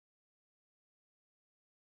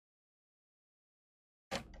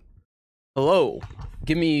Hello.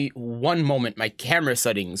 Give me one moment. My camera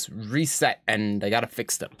settings reset and I gotta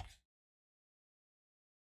fix them.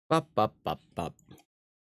 Bop, bop, bop, bop.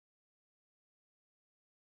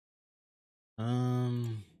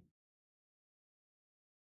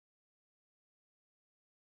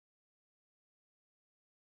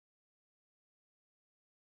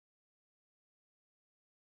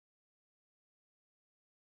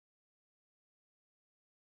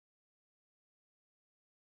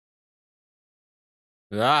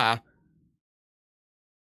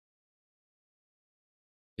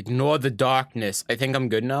 Ignore the darkness. I think I'm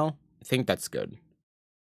good now. I think that's good.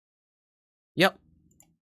 Yep.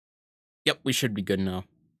 Yep, we should be good now.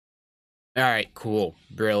 All right, cool.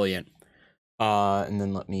 Brilliant. And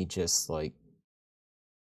then let me just like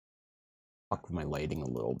fuck with my lighting a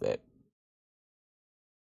little bit.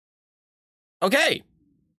 Okay.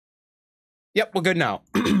 Yep, we're good now.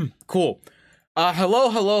 Cool.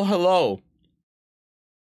 Hello.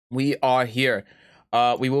 We are here.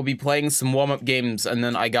 We will be playing some warm-up games, and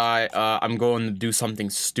then I'm going to do something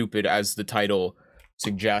stupid, as the title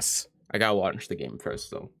suggests. I gotta launch the game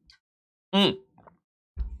first, though.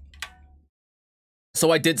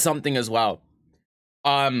 So I did something as well.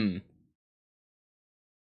 I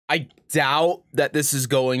doubt that this is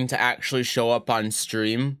going to actually show up on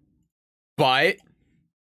stream, but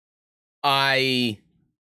I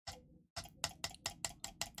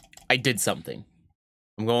did something.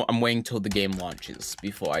 I'm waiting till the game launches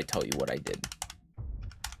before I tell you what I did.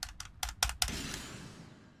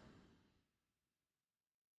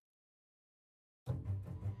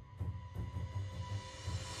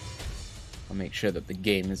 I'll make sure that the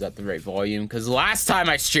game is at the right volume, because last time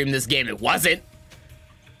I streamed this game, it wasn't.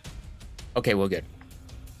 Okay, we're good.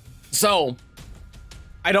 So,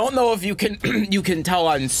 I don't know if you can you can tell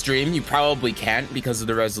on stream. You probably can't because of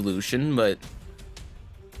the resolution, but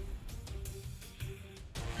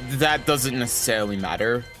that doesn't necessarily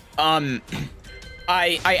matter. I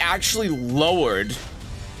actually lowered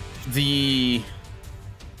the...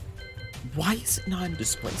 Why is it not in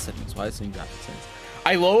display settings? Why is it in graphic settings?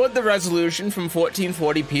 I lowered the resolution from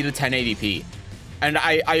 1440p to 1080p, and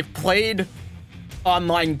I've played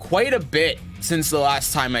online quite a bit since the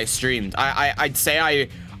last time I streamed. I'd say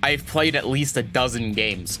I've played at least a dozen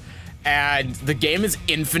games, and the game is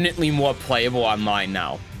infinitely more playable online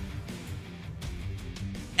now.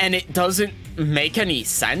 And it doesn't make any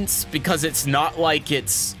sense because it's not like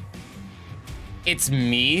it's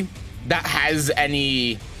me that has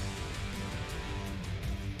any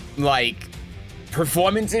like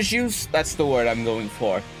performance issues. That's the word I'm going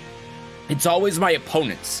for. It's always my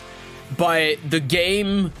opponents, but the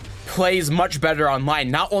game plays much better online.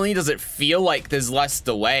 Not only does it feel like there's less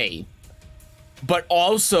delay, but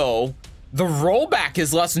also the rollback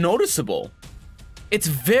is less noticeable. It's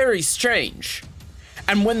very strange.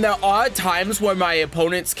 And when there are times where my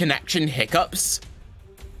opponent's connection hiccups,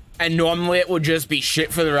 and normally it would just be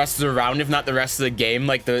shit for the rest of the round, if not the rest of the game,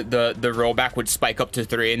 like the rollback would spike up to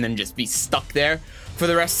 3 and then just be stuck there for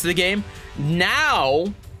the rest of the game.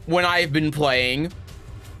 Now, when I've been playing,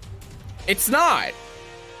 it's not.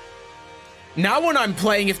 Now when I'm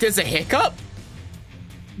playing, if there's a hiccup,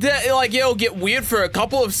 like it'll get weird for a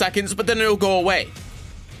couple of seconds, but then it'll go away.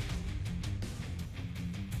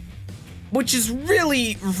 Which is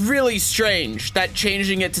really, really strange that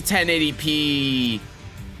changing it to 1080p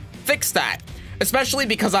fixed that. Especially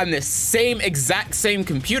because on this exact same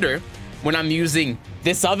computer, when I'm using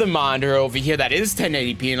this other monitor over here that is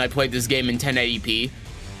 1080p and I played this game in 1080p,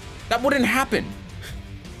 that wouldn't happen.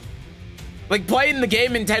 Like, playing the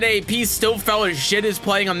game in 1080p still felt as shit as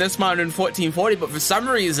playing on this monitor in 1440, but for some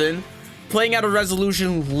reason, playing at a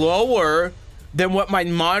resolution lower than what my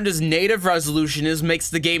monitor's native resolution is makes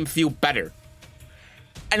the game feel better.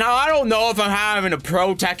 And I don't know if I'm having a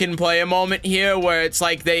pro Tekken player moment here where it's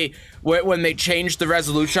like when they changed the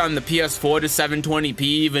resolution on the PS4 to 720p,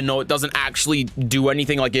 even though it doesn't actually do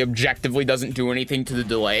anything, like it objectively doesn't do anything to the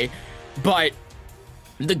delay, but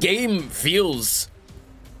the game feels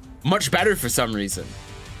much better for some reason.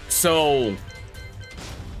 So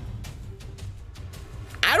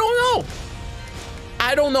I don't know.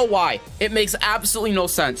 I don't know why. It makes absolutely no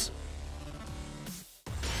sense.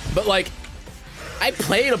 But like, I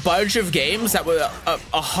played a bunch of games that were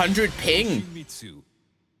 100 ping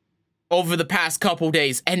over the past couple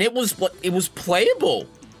days, and it was playable.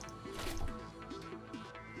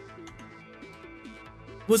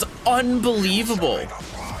 It was unbelievable.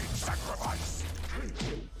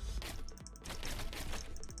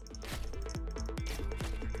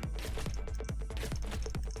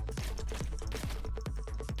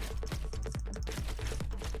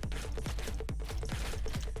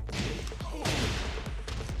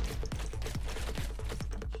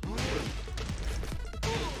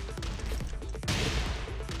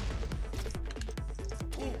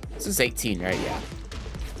 This is 18, right? Yeah.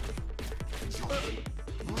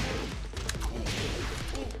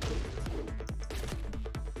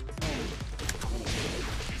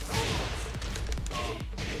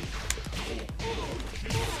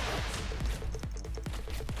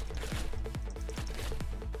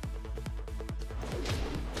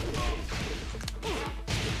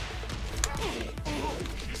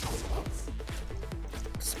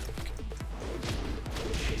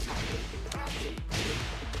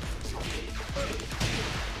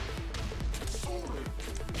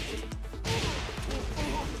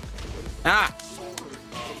 Ah!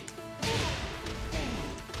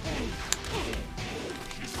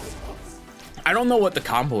 I don't know what the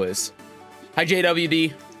combo is. Hi,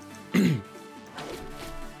 JWD.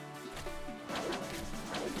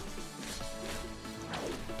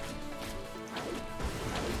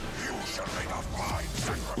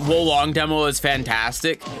 Wolong demo is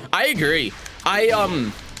fantastic. I agree.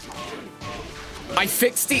 I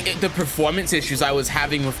fixed the performance issues I was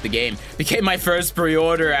having with the game. Became my first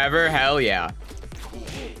pre-order ever. Hell yeah.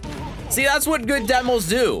 See, that's what good demos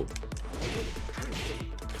do.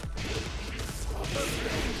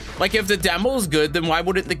 Like, if the demo's good, then why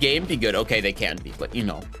wouldn't the game be good? Okay, they can be, but you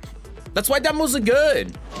know. That's why demos are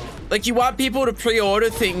good. Like, you want people to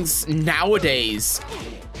pre-order things nowadays.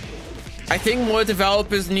 I think more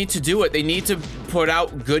developers need to do it. They need to put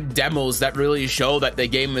out good demos that really show that the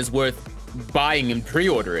game is worth buying and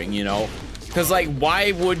pre-ordering, you know? Because, like,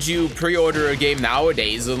 why would you pre-order a game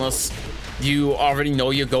nowadays unless you already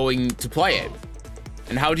know you're going to play it?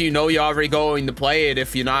 And how do you know you're already going to play it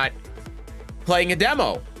if you're not playing a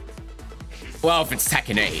demo? Well, if it's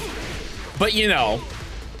Tekken 8. But, you know.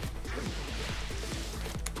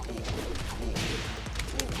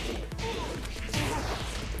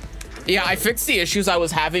 Yeah, I fixed the issues I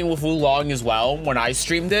was having with Wulong as well when I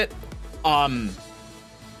streamed it.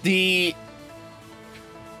 The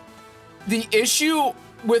issue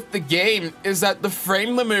with the game is that the frame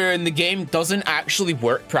limiter in the game doesn't actually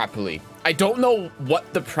work properly. I don't know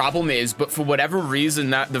what the problem is, but for whatever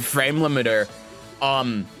reason that the frame limiter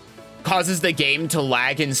causes the game to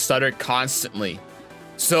lag and stutter constantly.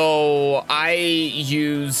 So I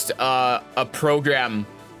used a program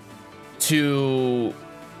to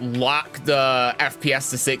lock the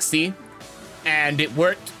FPS to 60, and it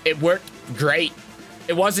worked great.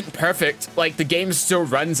 It wasn't perfect. Like, the game still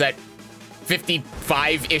runs at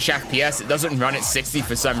 55-ish FPS. It doesn't run at 60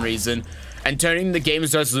 for some reason. And turning the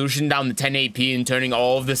game's resolution down to 1080p and turning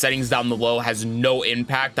all of the settings down to low has no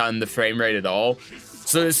impact on the frame rate at all.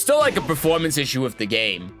 So there's still like a performance issue with the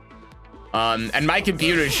game. And my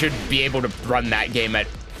computer should be able to run that game at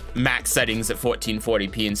max settings at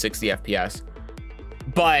 1440p and 60 FPS.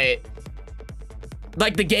 But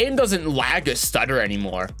like, the game doesn't lag or stutter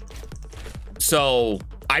anymore. So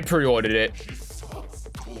I pre-ordered it.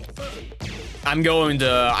 I'm going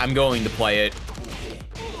to play it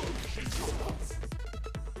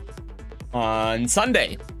on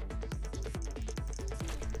Sunday.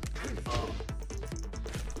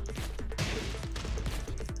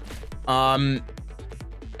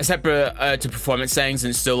 Except for to performance settings,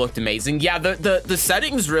 and it still looked amazing. Yeah, the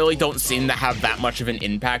settings really don't seem to have that much of an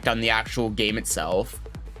impact on the actual game itself.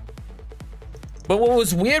 But what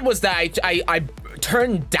was weird was that I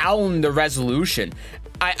turned down the resolution.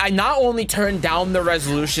 I not only turned down the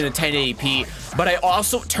resolution to 1080p, but I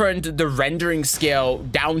also turned the rendering scale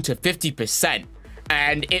down to 50%,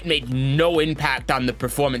 and it made no impact on the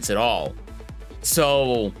performance at all.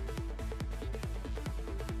 So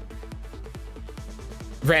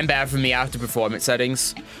ran bad for me after performance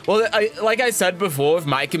settings. Well, like I said before, with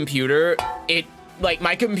my computer,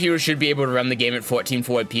 my computer should be able to run the game at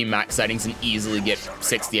 1440p max settings and easily get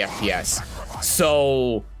 60 FPS.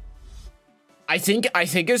 So I think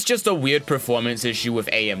it's just a weird performance issue with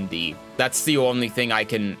AMD. That's the only thing I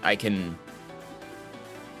can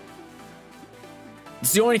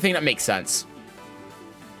it's the only thing that makes sense.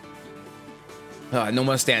 No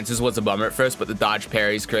more stances was a bummer at first, but the dodge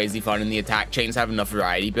parry is crazy fun and the attack chains have enough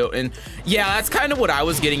variety built in. Yeah, that's kind of what I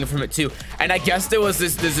was getting from it too. And I guess there's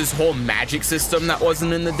this whole magic system that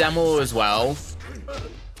wasn't in the demo as well,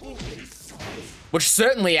 which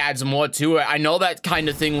certainly adds more to it. I know that kind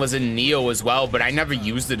of thing was in Neo as well, but I never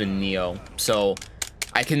used it in Neo, so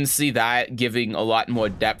I can see that giving a lot more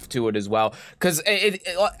depth to it as well. Because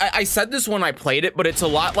I said this when I played it, but it's a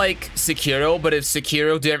lot like Sekiro, but if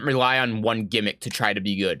Sekiro didn't rely on one gimmick to try to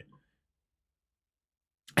be good.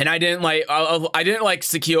 And I didn't like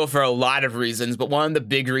Sekiro for a lot of reasons, but one of the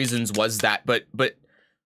big reasons was that. But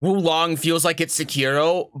Wulong feels like it's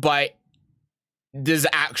Sekiro, but there's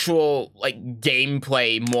actual like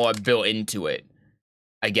gameplay more built into it.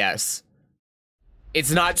 I guess.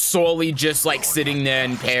 It's not solely just like sitting there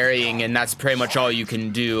and parrying and that's pretty much all you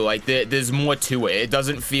can do. Like there's more to it. It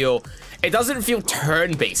doesn't feel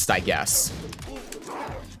turn-based, I guess.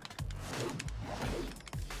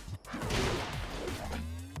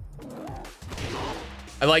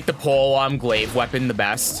 I like the polearm glaive weapon the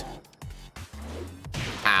best.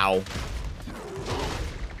 Ow.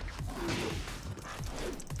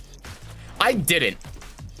 I didn't.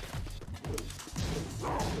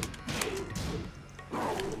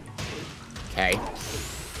 Okay.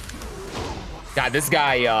 God, this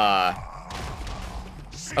guy,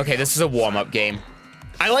 okay, this is a warm-up game.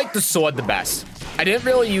 I like the sword the best. I didn't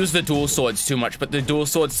really use the dual swords too much, but the dual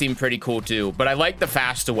swords seem pretty cool too. But I like the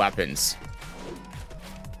faster weapons.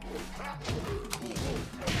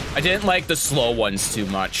 I didn't like the slow ones too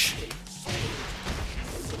much.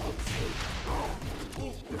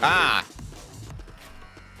 Ah.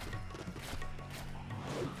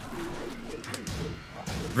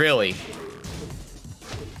 Really?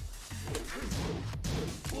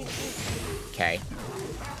 Okay.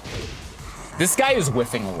 This guy is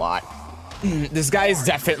whiffing a lot. This guy is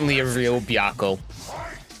definitely a real Byakko.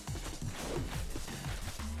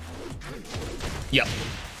 Yep.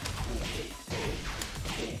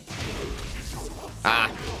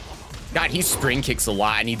 Ah. God, he spring kicks a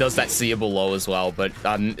lot, and he does that seeable low as well, but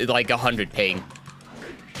like 100 ping.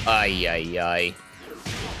 Ay, ay, ay.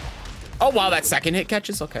 Oh, wow, that second hit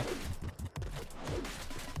catches? Okay.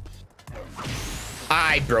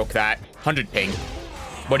 I broke that. 100 ping.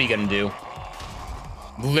 What are you gonna do?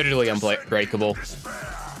 Literally unbreakable.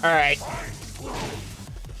 All right.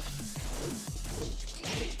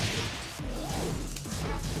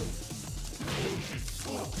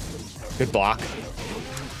 Good block.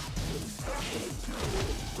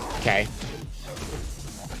 Okay.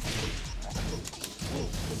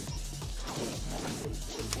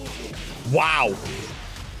 Wow.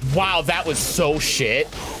 Wow, that was so shit.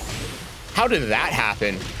 How did that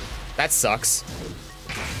happen? That sucks.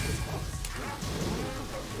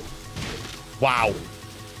 Wow.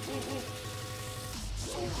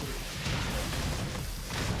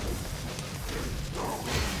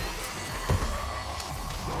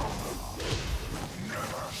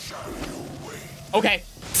 Okay.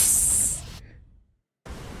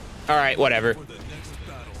 All right, whatever.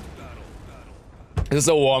 This is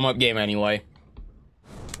a warm-up game anyway.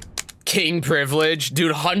 King privilege.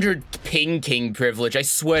 Dude, 100 ping king privilege. I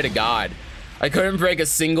swear to God. I couldn't break a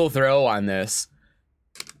single throw on this.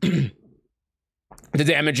 The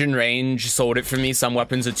damage and range sold it for me. Some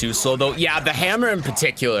weapons are too slow, though. Yeah, the hammer in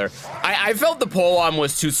particular. I felt the polearm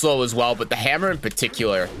was too slow as well, but the hammer in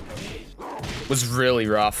particular was really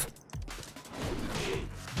rough.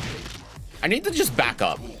 I need to just back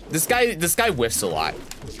up. This guy whiffs a lot.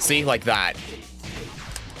 See, like that.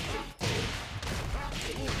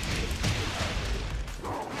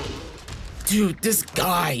 Dude, this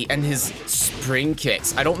guy and his spring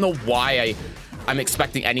kicks. I don't know why I'm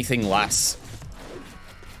expecting anything less.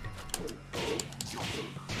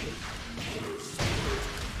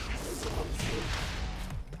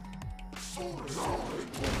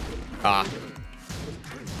 Ah.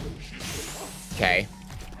 Okay.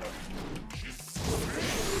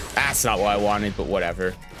 That's not what I wanted, but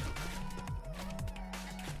whatever.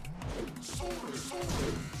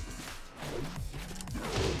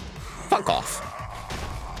 Fuck off.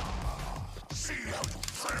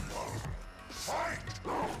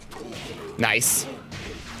 Nice.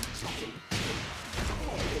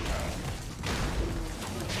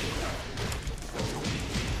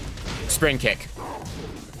 Spring kick.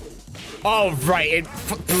 Oh, right. It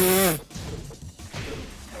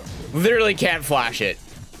literally can't flash it.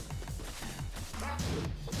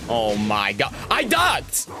 Oh my God. I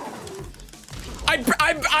ducked.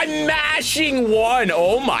 I'm mashing one.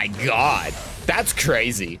 Oh my God. That's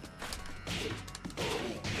crazy.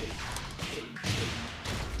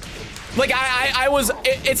 Like I was,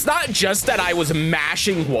 it's not just that I was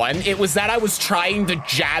mashing one. It was that I was trying to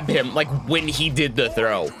jab him like when he did the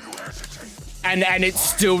throw. And it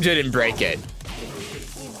still didn't break it.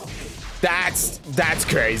 That's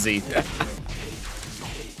crazy.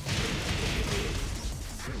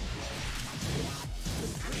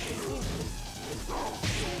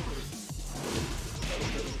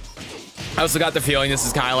 I also got the feeling this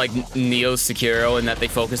is kind of like Neo's Sekiro in that they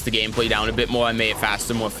focused the gameplay down a bit more and made it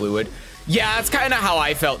faster, more fluid. Yeah, that's kind of how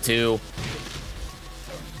I felt too.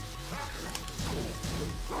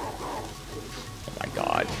 Oh my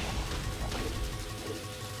God.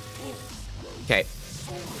 Okay.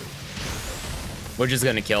 We're just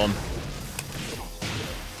gonna kill him.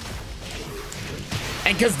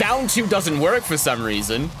 And because down 2 doesn't work for some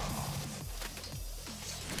reason.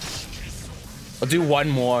 I'll do one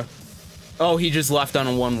more. Oh, he just left on a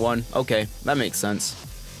 1-1. Okay, that makes sense.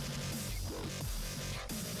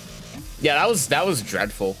 Yeah, that was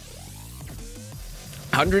dreadful.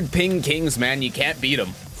 100 ping kings, man. You can't beat them.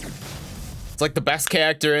 It's like the best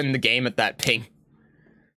character in the game at that ping.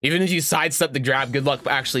 Even if you sidestep the grab, good luck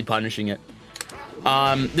actually punishing it.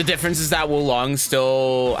 The difference is that Wulong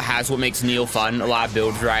still has what makes Neo fun. A lot of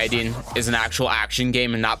build variety and is an actual action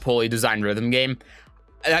game and not poorly designed rhythm game.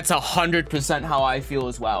 That's 100% how I feel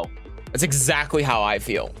as well. That's exactly how I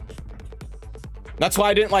feel. That's why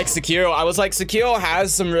I didn't like Sekiro. I was like, Sekiro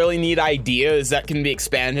has some really neat ideas that can be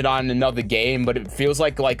expanded on in another game, but it feels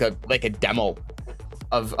like a demo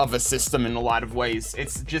of a system in a lot of ways.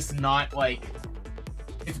 It's just not like,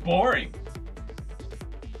 it's boring.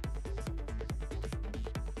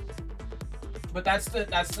 But that's the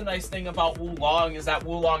nice thing about Wulong, is that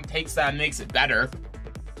Wulong takes that and makes it better.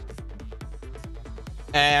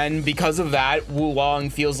 And because of that, Wulong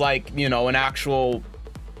feels like, you know, an actual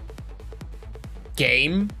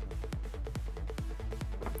game.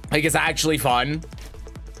 Like, it's actually fun.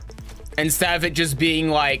 Instead of it just being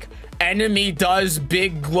like, enemy does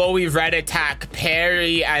big glowy red attack,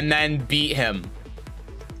 parry, and then beat him.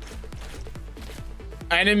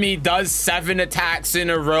 Enemy does 7 attacks in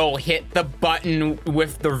a row, hit the button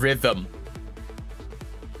with the rhythm.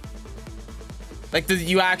 Like,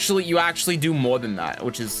 you actually do more than that,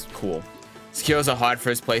 which is cool. Sekiro's a hard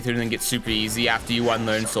first playthrough and then gets super easy after you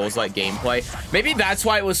unlearn Souls-like gameplay. Maybe that's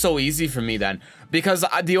why it was so easy for me then. Because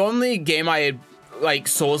the only game I had, like,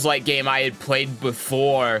 Souls-like game I had played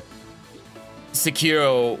before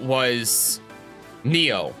Sekiro was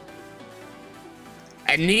Neo.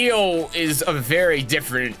 And Neo is a very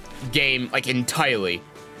different game, like, entirely.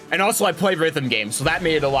 And also I play rhythm games, so that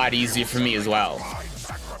made it a lot easier for me as well.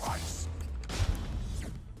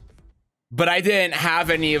 But I didn't have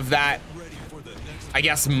any of that, I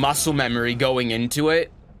guess, muscle memory going into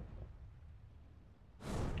it.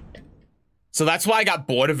 So that's why I got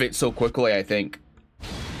bored of it so quickly, I think.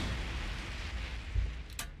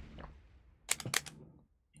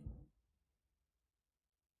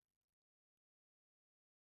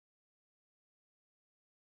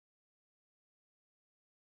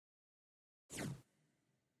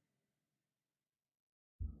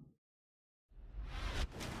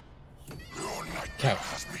 Okay.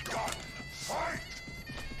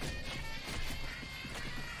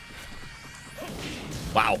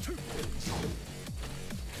 Wow.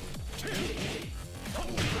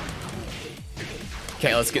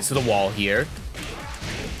 Okay, let's get to the wall here.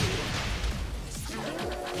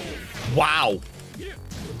 Wow.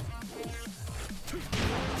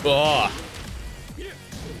 Ugh.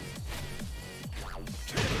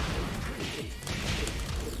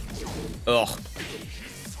 Ugh.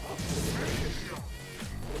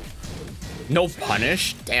 No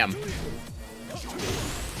punish? Damn.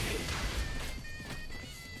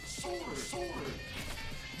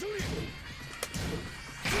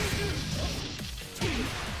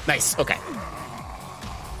 Nice, okay.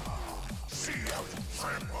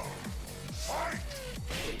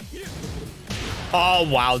 Oh,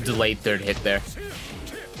 wow, delayed third hit there.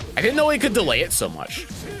 I didn't know he could delay it so much.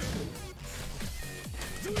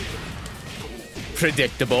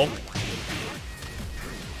 Predictable.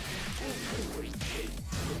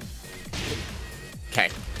 Okay.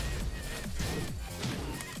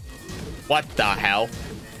 What the hell?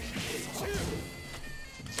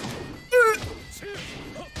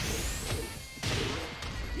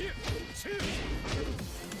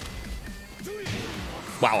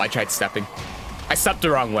 Wow, I tried stepping. I stepped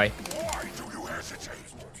the wrong way.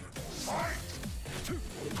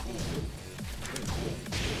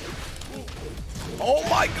 Oh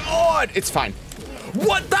my god! It's fine.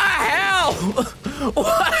 What the hell?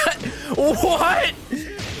 What? What?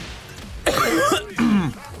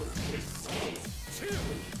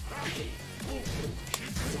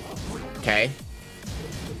 Okay.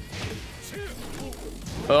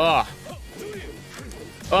 Ugh.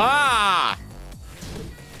 Ah!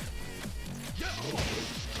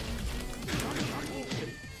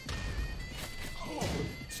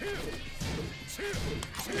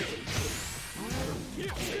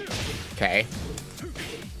 Okay.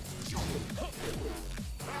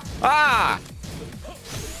 Ah!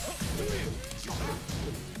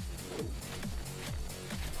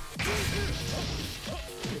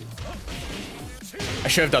 I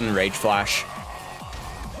should have done the rage flash.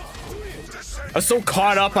 I was so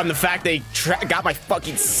caught up on the fact they got my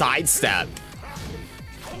fucking sidestep.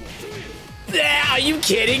 Yeah, are you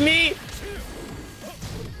kidding me?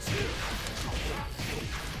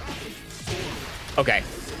 Okay.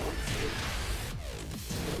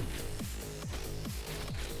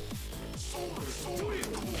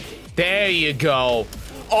 There you go.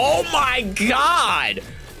 Oh my God.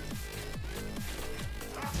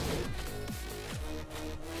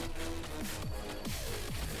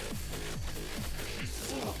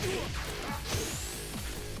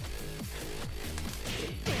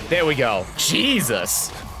 There we go.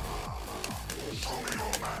 Jesus.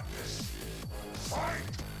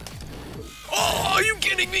 Oh, are you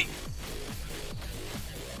kidding me?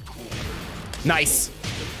 Nice.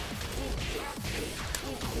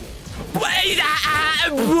 Wait,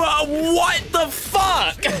 what the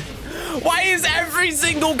fuck? Why is every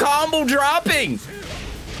single combo dropping?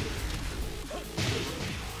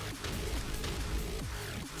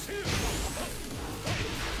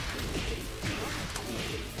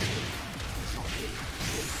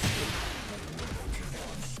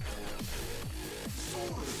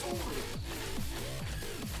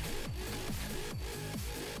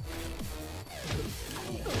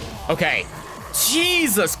 Okay.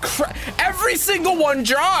 Jesus Christ. Every single one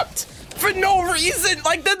dropped for no reason.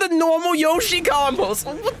 Like they're the normal Yoshi combos.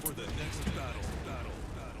 What?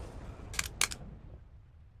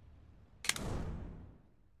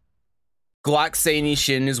 Glock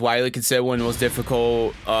Shin is widely considered one of the most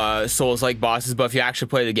difficult Souls-like bosses, but if you actually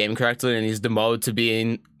play the game correctly and he's demoted to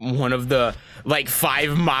being one of the like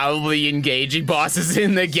 5 mildly engaging bosses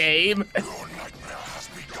in the game.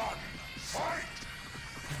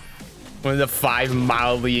 One of the 5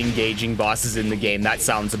 mildly engaging bosses in the game. That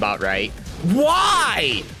sounds about right.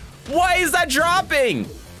 Why? Why is that dropping?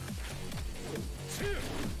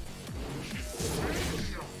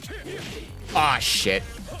 Ah, shit.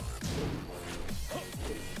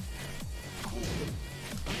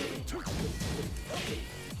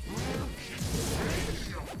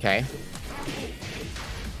 Okay.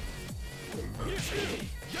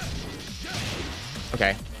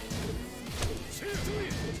 Okay.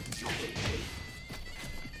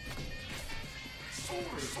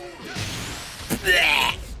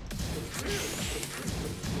 Blech.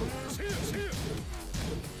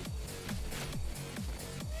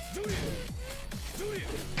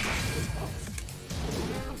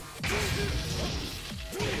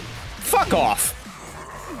 Fuck off.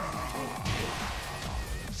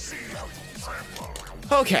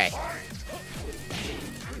 Okay.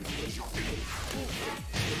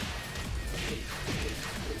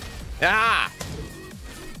 Ah.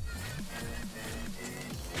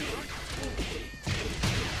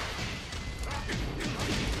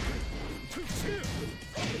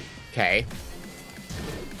 Okay.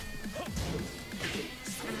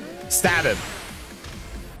 Stab him.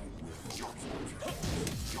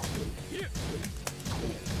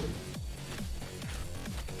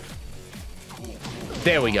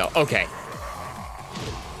 There we go. Okay.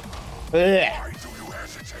 Ugh.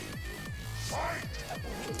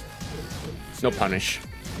 No punish.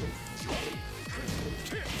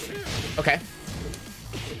 Okay.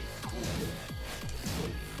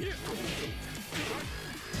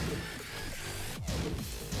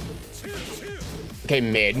 Okay,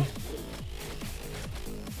 mid.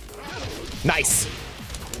 Nice.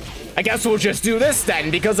 I guess we'll just do this then,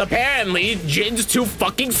 because apparently Jin's too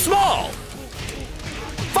fucking small.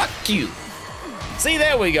 Fuck you. See,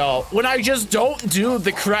 there we go. When I just don't do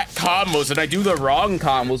the correct combos and I do the wrong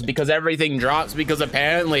combos because everything drops because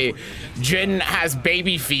apparently Jin has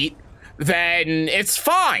baby feet, then it's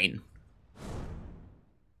fine.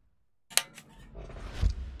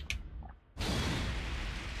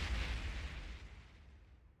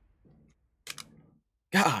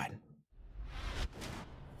 God.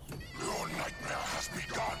 Your nightmare has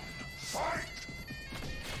begun. Fight!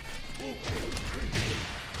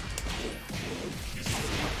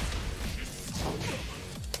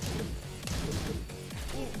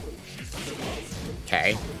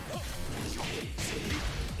 Okay.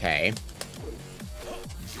 Okay.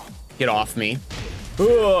 Get off me.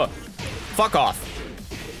 Ugh. Fuck off.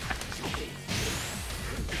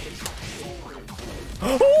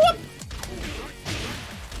 Whoop.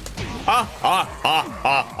 Ah, ah, ah,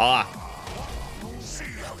 ah, ah. See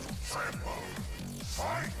how you tremble.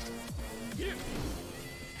 Fight!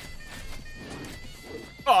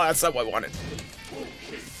 Oh, that's not what I wanted.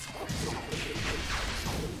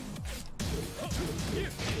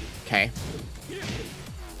 Okay.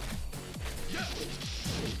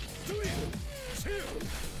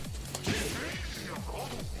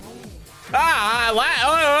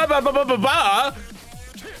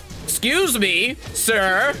 Excuse me,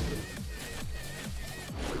 sir.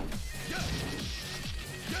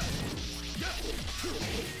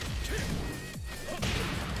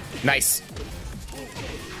 Nice.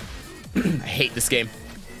 I hate this game.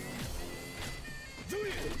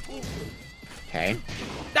 Okay.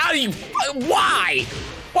 Now you... Why?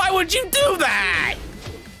 Why would you do that?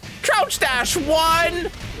 Crouch dash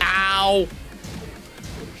 1. Ow.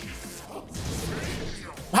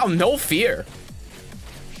 Wow, no fear.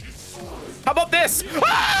 How about this?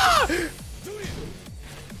 Ah!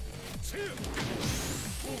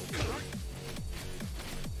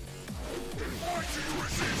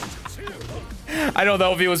 I don't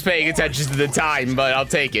know if he was paying attention to the time, but I'll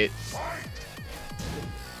take it.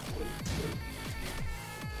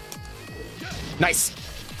 Nice.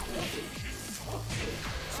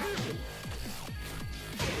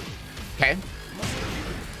 Okay.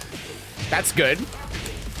 That's good.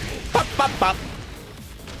 Pop, pop, pop.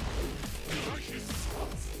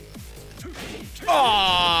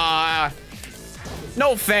 Aww.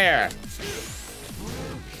 No fair.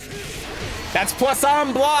 That's plus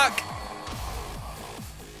on block.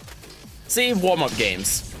 See, warm-up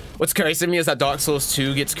games. What's crazy to me is that Dark Souls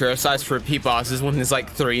 2 gets criticized for repeat bosses when there's like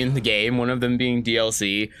 3 in the game, one of them being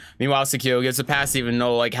DLC. Meanwhile, Sekiro gets a pass even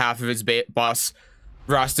though like half of its boss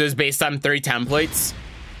roster is based on 3 templates.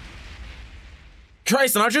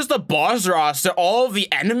 Christ, not just the boss roster, all of the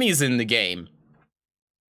enemies in the game.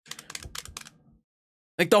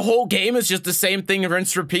 Like the whole game is just the same thing,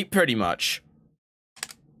 rinse repeat pretty much.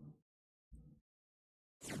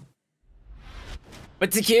 But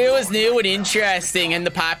Sekiro is new and interesting in the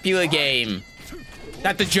popular game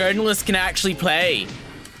that the journalists can actually play.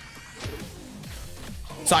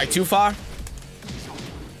 Sorry, too far?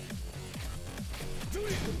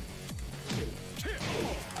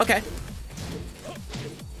 Okay.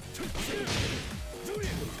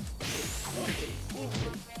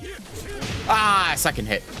 Ah, second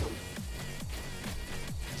hit.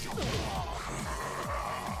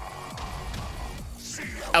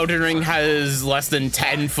 Elden Ring has less than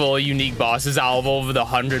 10 full unique bosses out of over the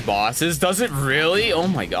 100 bosses. Does it really? Oh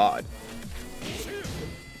my god.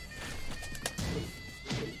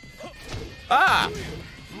 Ah!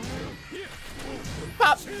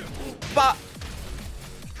 Pop! Pop!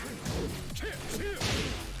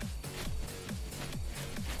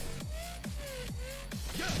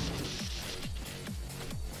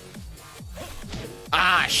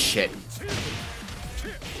 Ah, shit.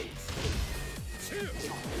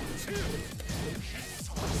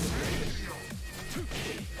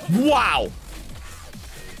 Wow!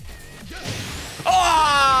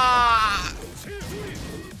 Ah!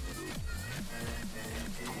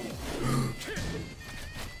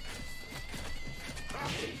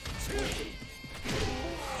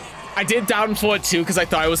 I did down for it too because I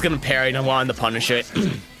thought I was gonna parry and I wanted to punish it.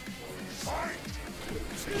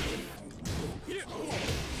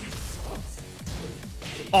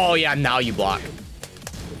 Oh yeah, now you block.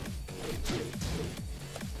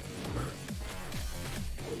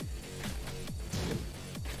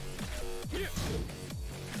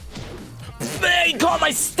 He caught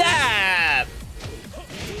my stab!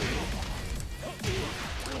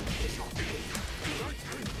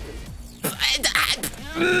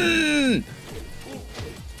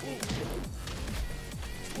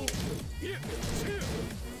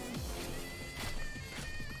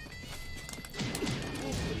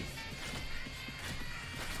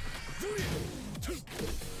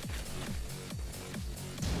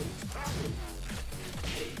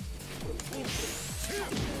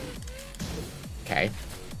 Okay.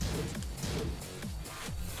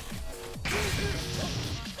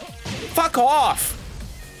 Fuck off!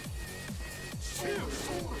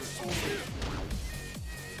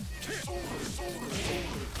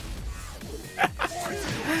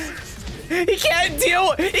 He can't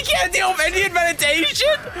deal with Indian meditation?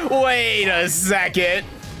 Wait a second.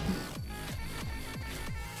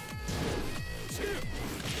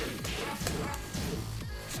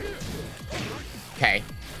 Okay.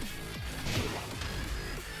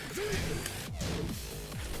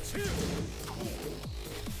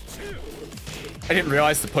 I didn't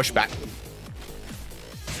realize the pushback.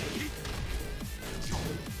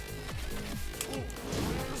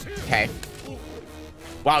 Okay.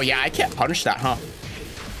 Wow, yeah, I can't punish that, huh?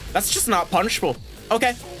 That's just not punishable.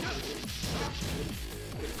 Okay.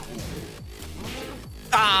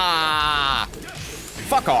 Ah!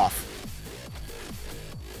 Fuck off.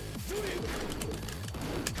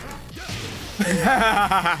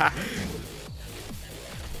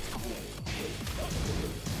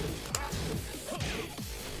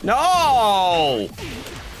 No!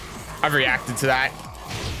 I've reacted to that.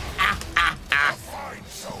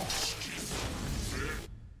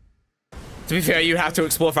 To be fair, you have to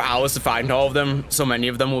explore for hours to find all of them. So many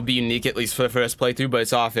of them will be unique, at least for the first playthrough, but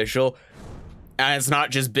it's all official. And it's not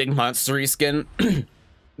just big monster reskin,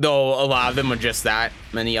 though a lot of them are just that.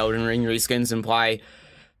 Many Elden Ring reskins imply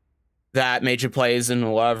that Major plays in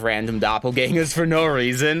a lot of random doppelgangers for no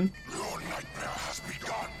reason.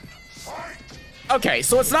 Okay,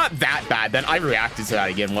 so it's not that bad then. I reacted to that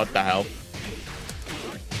again. What the hell?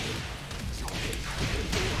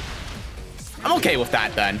 I'm okay with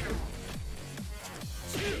that then.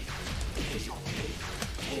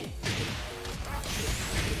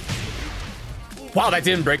 Wow, that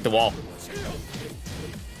didn't break the wall.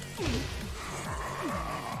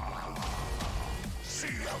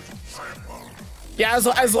 Yeah,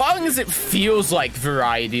 as long as it feels like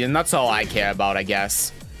variety, and that's all I care about, I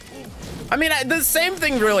guess. I mean, the same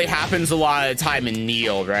thing really happens a lot of the time in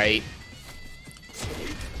Neo, right?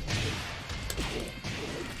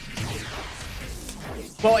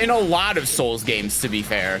 Well, in a lot of Souls games, to be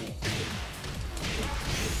fair.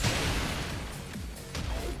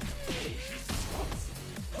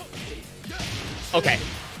 Okay.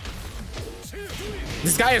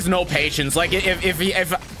 This guy has no patience. Like,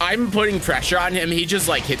 if I'm putting pressure on him, he just,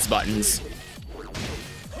 like, hits buttons.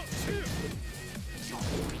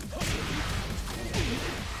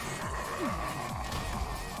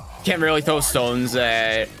 Can't really throw stones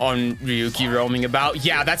on Ryuki roaming about.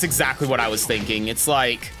 Yeah, that's exactly what I was thinking. It's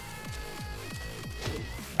like,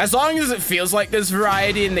 as long as it feels like there's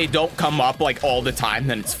variety and they don't come up, like, all the time,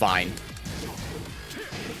 then it's fine.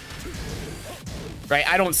 Right?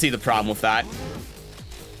 I don't see the problem with that.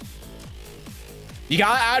 You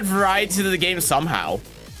gotta add variety to the game somehow.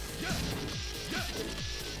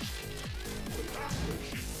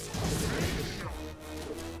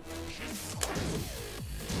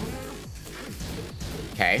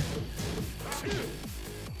 Okay.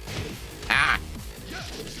 Ah.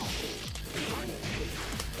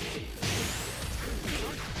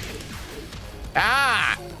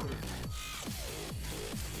 Ah.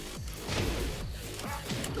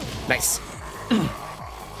 Nice.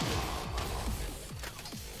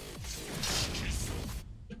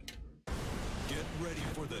 Get ready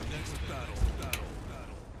for the next battle.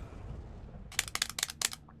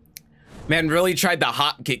 Man, really tried to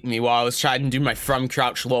hop kick me while I was trying to do my from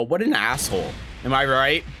crouch low. What an asshole. Am I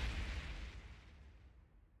right?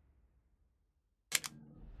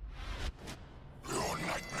 Your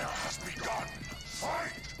nightmare has begun.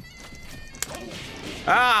 Fight!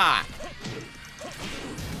 Ah!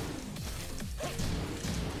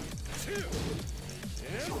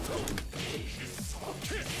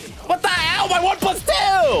 What the hell? My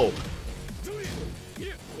 1+2!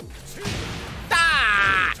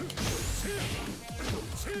 Ah!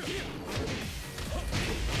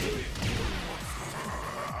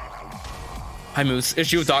 Hi Moose.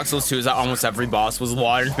 Issue with Dark Souls 2 is that almost every boss was a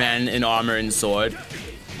large man in armor and sword.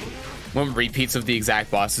 Weren't repeats of the exact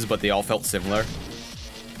bosses, but they all felt similar.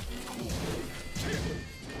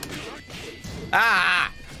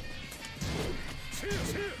 Ah!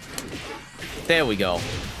 There we go.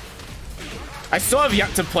 I still have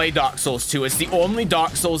yet to play Dark Souls 2. It's the only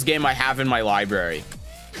Dark Souls game I have in my library.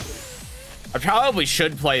 I probably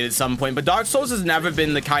should play it at some point, but Dark Souls has never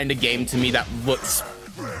been the kind of game to me that looks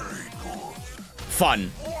fun.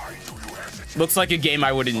 Looks like a game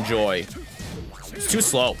I would enjoy. It's too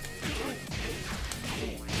slow.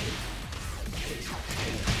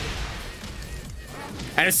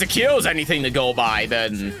 And if Sekiro anything to go by,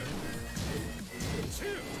 then...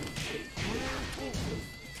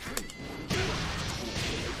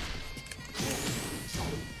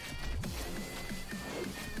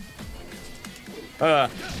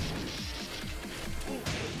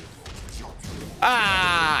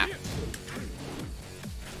 Ah!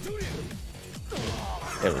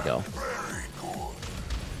 There we go.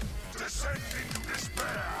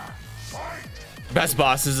 Best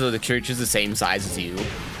bosses of the church is the same size as you.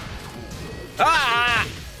 Ah!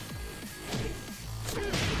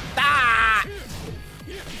 Ah!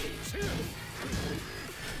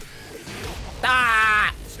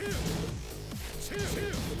 Ah!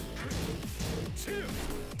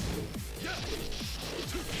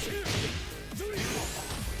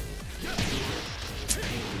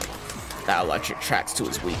 That electric tracks to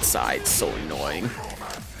his weak side. So annoying.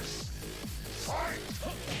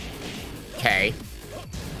 Okay.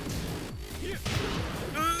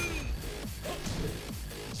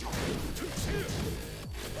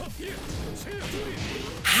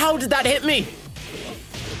 How did that hit me?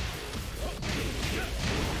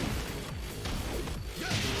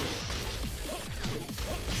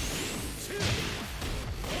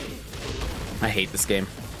 I hate this game.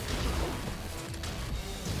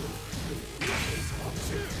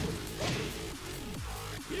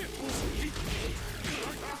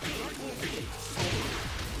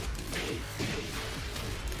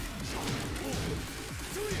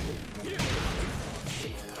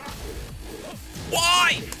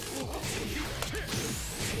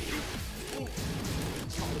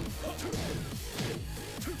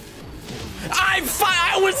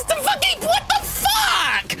 lose to fucking, what the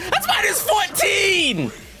fuck? That's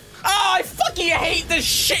 -14. Oh, I fucking hate this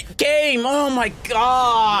shit game. Oh my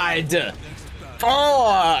god.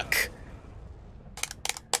 Fuck.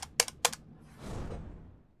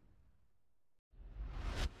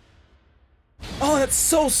 Oh, that's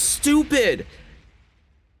so stupid.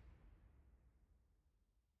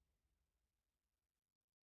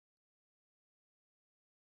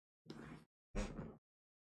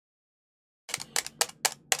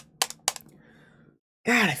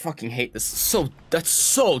 God, I fucking hate this. That's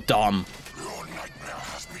so dumb. Your nightmare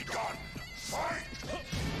has begun. Fight!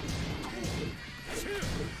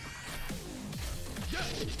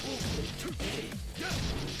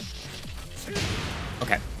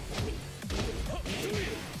 Okay.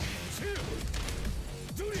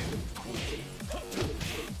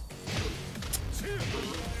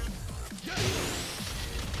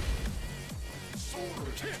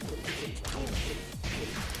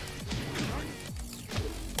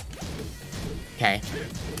 Okay.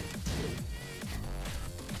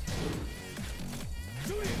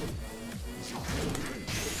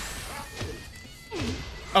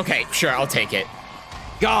 Okay, sure, I'll take it.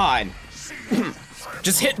 God.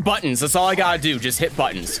 Just hit buttons. That's all I gotta do. Just hit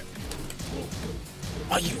buttons.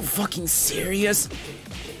 Are you fucking serious?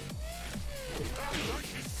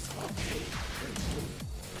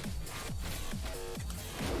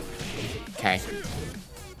 Okay.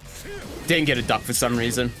 Didn't get a duck for some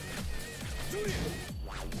reason.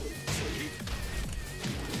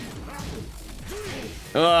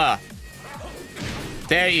 Ugh.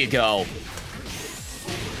 There you go.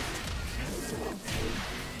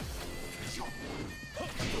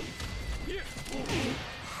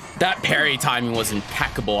 That parry timing was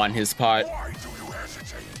impeccable on his part. Why do you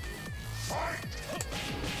hesitate? Fight!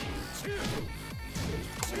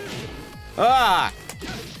 Ah!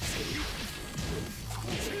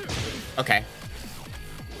 Okay.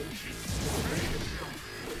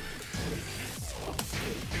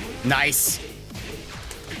 Nice.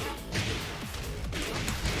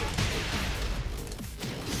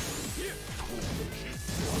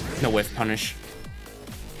 No whiff punish.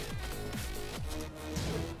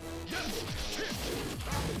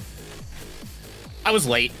 I was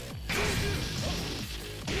late.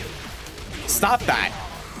 Stop that.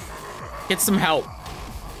 Get some help.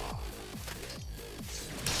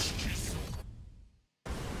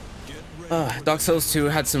 Dark Souls 2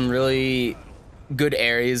 had some really good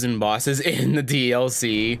areas and bosses in the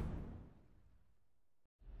DLC.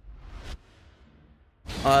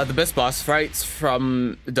 The best boss fights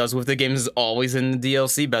from Does With The games is always in the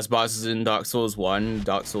DLC. Best bosses in Dark Souls 1,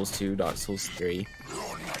 Dark Souls 2, Dark Souls 3.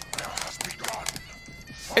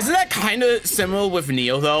 Isn't that kind of similar with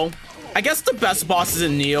Neo though? I guess the best bosses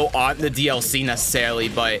in Neo aren't the DLC necessarily,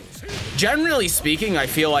 but generally speaking, I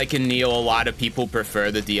feel like in Neo, a lot of people prefer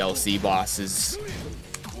the DLC bosses.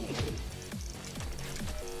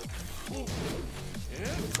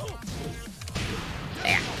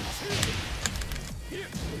 Yeah.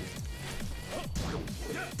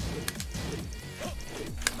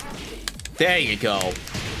 There you go.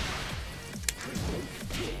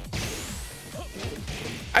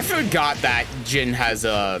 I forgot that Jin has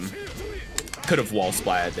could have wall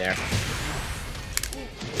splatted there.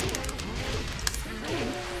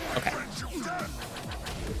 Okay.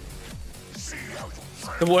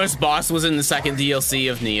 The worst boss was in the second DLC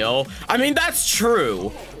of Neo. I mean, that's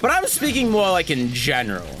true, but I'm speaking more like in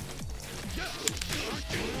general.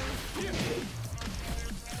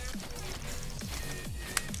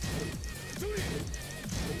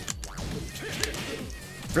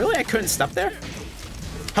 Really? I couldn't step there?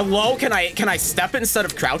 Hello? Can I step instead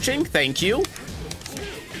of crouching? Thank you.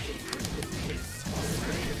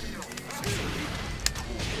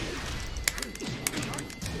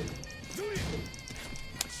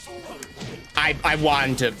 I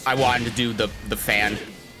wanted to do the fan,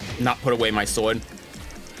 not put away my sword.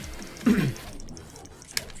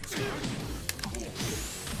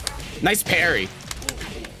 Nice parry.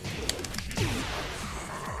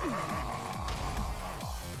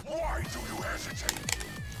 Why do you hesitate?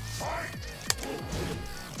 Fight!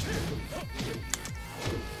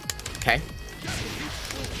 Okay.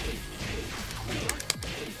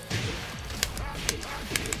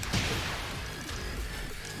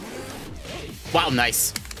 Wow,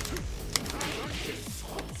 nice.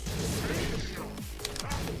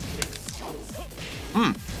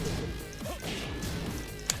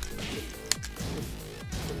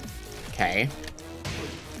 Okay.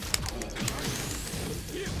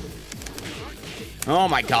 Oh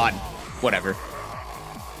my god. Whatever.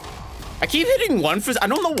 I keep hitting one for... I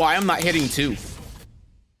don't know why I'm not hitting two.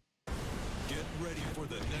 Get ready for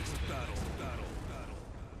the next battle.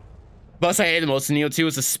 Boss I hate the most in Neo 2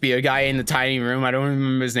 was the spear guy in the tiny room. I don't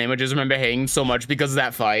remember his name. I just remember hating him so much because of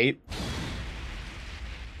that fight.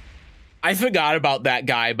 I forgot about that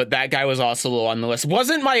guy, but that guy was also low on the list.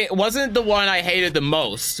 Wasn't the one I hated the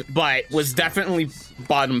most, but was definitely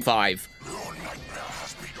bottom 5.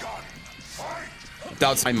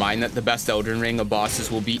 Doubts my mind that the best Elden Ring of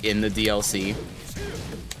bosses will be in the DLC.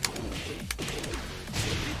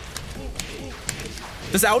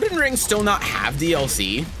 Does Elden Ring still not have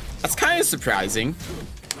DLC? That's kind of surprising.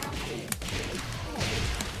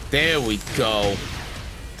 There we go.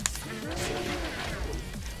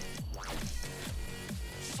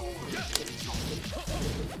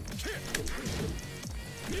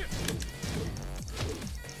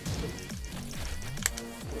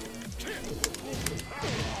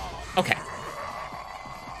 Okay.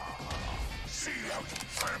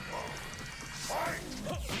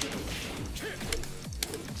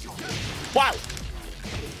 Wow.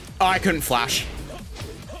 Oh, I couldn't flash.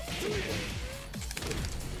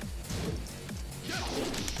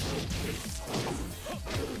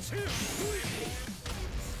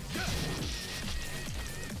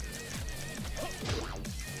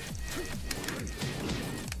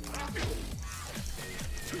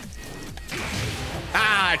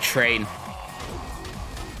 Ah, train.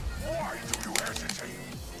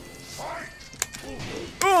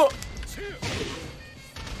 Oh.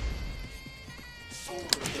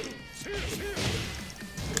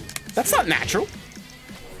 That's not natural.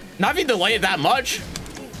 Not even delay it that much.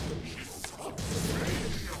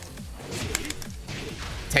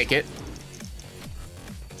 Take it.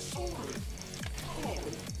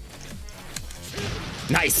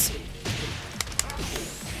 Nice.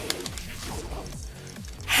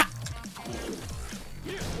 Ha.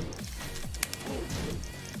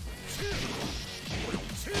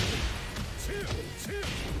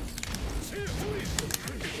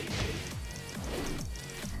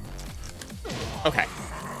 Okay.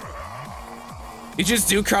 You just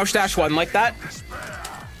do crouch dash 1 like that? Is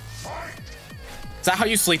that how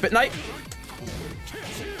you sleep at night?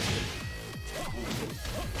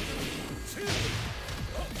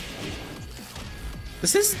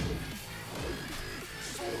 This is...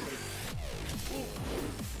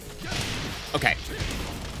 Okay.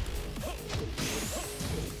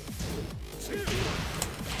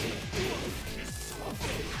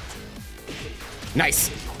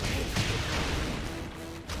 Nice.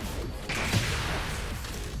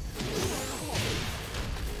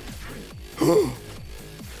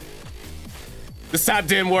 The stab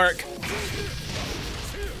didn't work.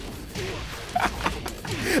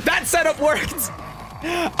 That setup worked.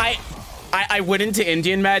 I went into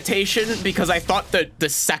Indian meditation because I thought that the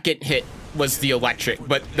second hit was the electric,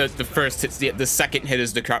 but the first hit's the second hit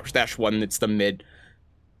is the crouch dash 1 that's the mid.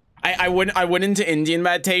 I went into Indian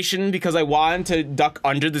meditation because I wanted to duck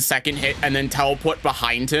under the second hit and then teleport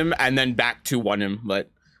behind him and then back to 1 him, but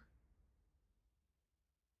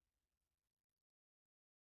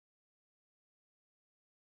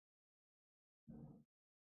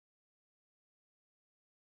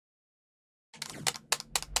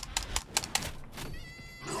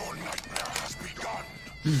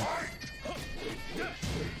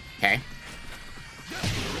okay.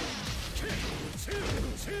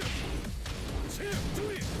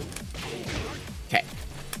 Okay.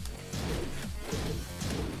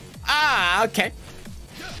 Ah, okay.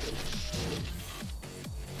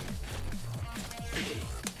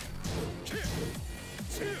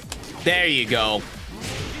 There you go.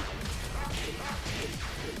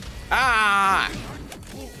 Ah!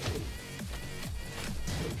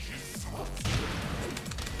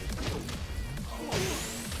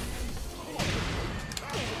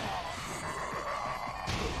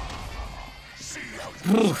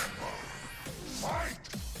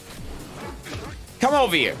 Come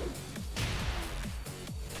over here.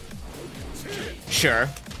 Sure.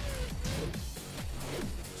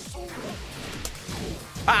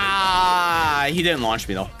 Ah, he didn't launch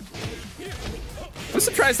me though. I'm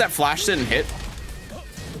surprised that flash didn't hit.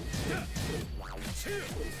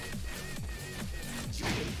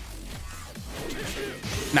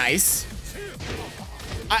 Nice.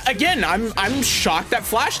 Again, I'm shocked that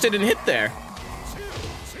flash didn't hit there.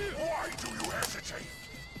 Why do you hesitate?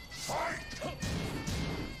 Fight!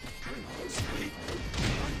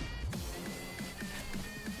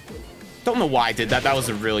 Don't know why I did that. That was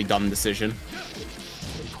a really dumb decision.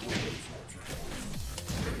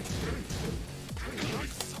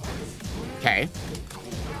 Okay.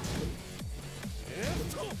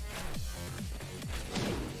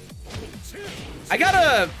 I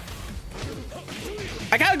gotta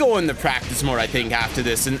go in the practice mode, I think, after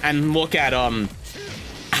this and look at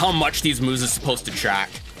how much these moves are supposed to track.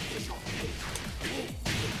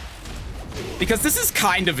 Because this is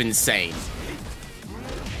kind of insane.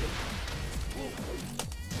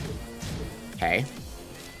 Okay.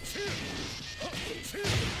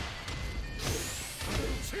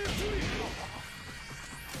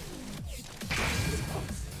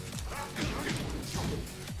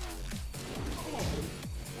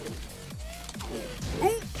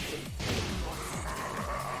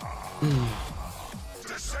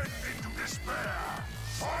 Descend into despair.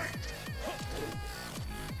 Fight.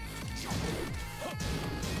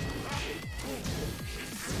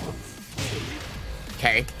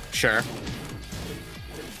 Okay, sure.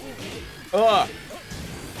 Ugh.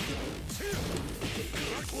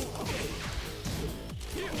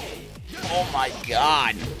 Oh my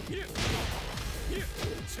god.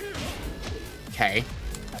 Okay.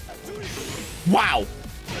 Wow.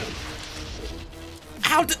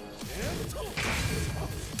 How did...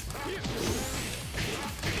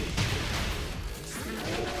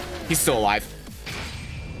 He's still alive.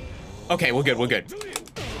 Okay, we're good, we're good.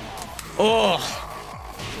 Oh.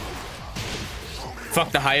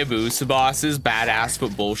 Fuck the Hayabusa bosses, badass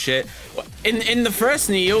but bullshit. In the first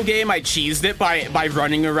Neo game, I cheesed it by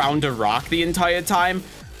running around a rock the entire time.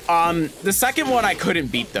 The second one, I couldn't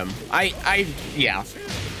beat them. Yeah.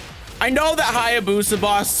 I know that Hayabusa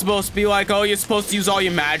boss is supposed to be like, oh, you're supposed to use all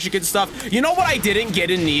your magic and stuff. You know what I didn't get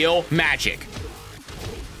in Neo? Magic.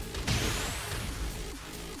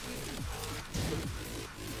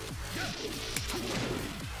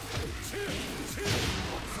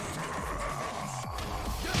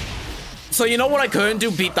 So you know what I couldn't do?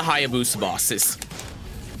 Beat the Hayabusa bosses.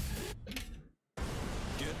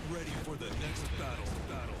 Get ready for the next battle.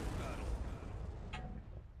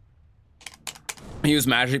 I use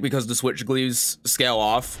magic because the switch gleaves scale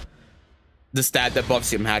off the stat that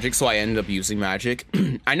buffs your magic, so I ended up using magic.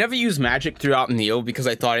 I never used magic throughout Neo because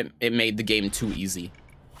I thought it made the game too easy.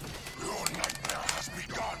 Your nightmare has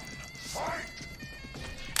begun. Fight.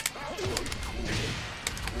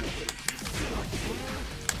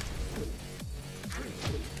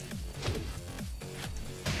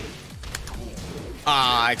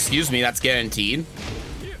 Excuse me, that's guaranteed.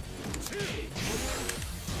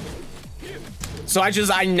 So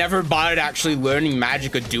I never bothered actually learning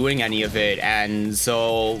magic or doing any of it, and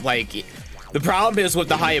so, like, the problem is with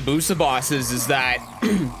the Hayabusa bosses is that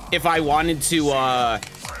if I wanted to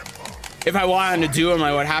do them,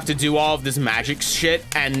 I would have to do all of this magic shit,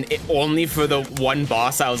 and only for the one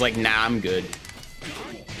boss, I was like, nah, I'm good.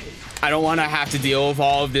 I don't want to have to deal with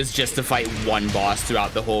all of this just to fight one boss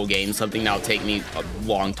throughout the whole game, something that'll take me a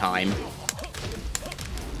long time.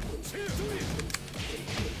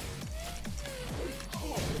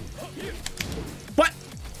 What?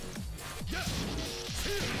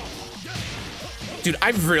 Dude,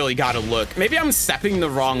 I've really got to look. Maybe I'm stepping the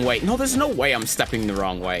wrong way. No, there's no way I'm stepping the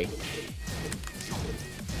wrong way.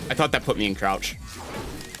 I thought that put me in crouch.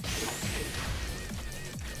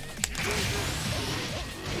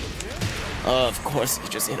 Of course, you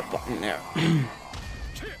just hit a button there. Why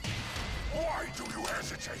do you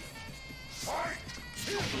hesitate? Fight.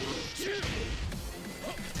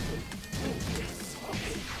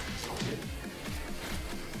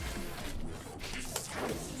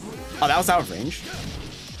 Oh, that was out of range.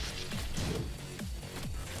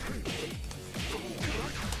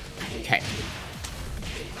 Okay.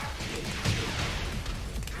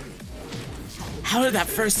 How did that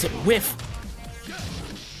first hit whiff?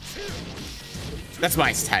 That's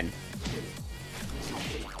minus 10.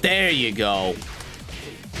 There you go.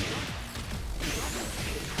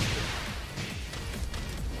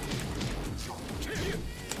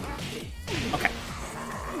 Okay.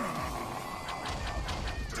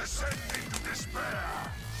 Descend into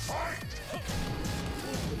despair. Fight.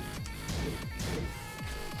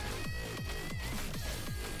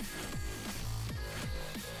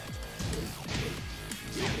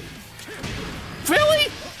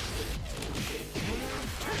 Really?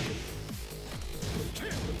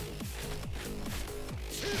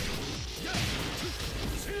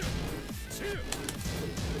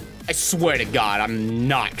 I swear to God, I'm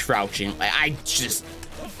not crouching. I just...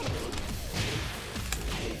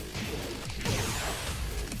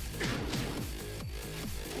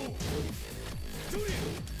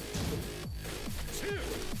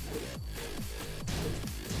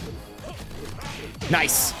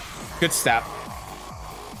 Nice. Good step.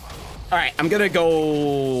 All right, I'm gonna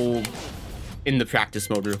go in the practice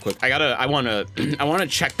mode real quick. I wanna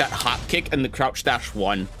check that hop kick and the crouch dash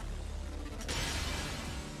 1.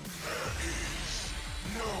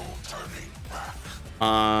 No turning back.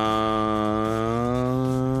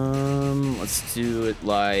 Let's do it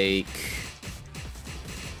like...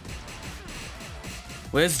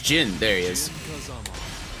 Where's Jin? There he is.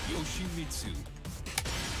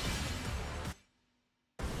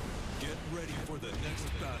 Get ready for the next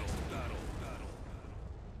battle.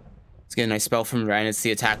 Let's get a nice spell from Ren. It's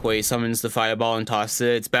the attack where he summons the fireball and tosses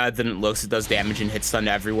it. It's better than it looks. It does damage and hits stun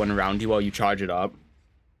to everyone around you while you charge it up.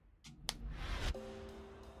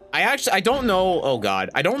 I don't know. Oh god,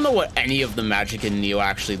 I don't know what any of the magic in Neo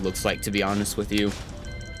actually looks like, to be honest with you.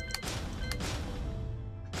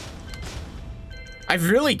 I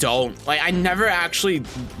really don't. Like, I never actually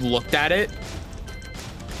looked at it.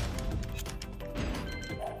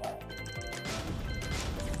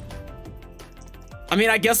 I mean,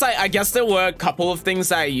 I guess there were a couple of things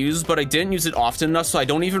that I used, but I didn't use it often enough, so I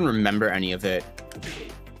don't even remember any of it.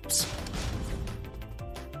 Oops.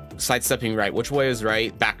 Sidestepping right. Which way is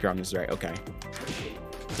right? Background is right. Okay.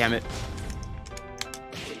 Damn it.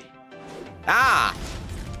 Ah!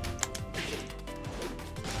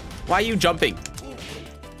 Why are you jumping?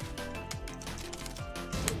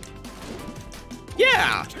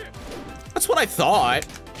 Yeah! That's what I thought.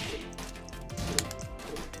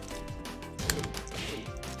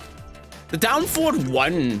 The down forward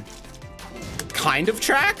one kind of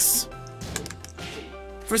tracks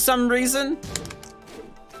for some reason.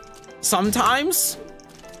 Sometimes.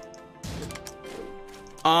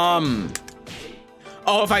 Oh,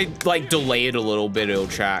 if I like delay it a little bit, it'll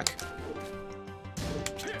track.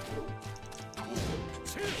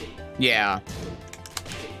 Yeah.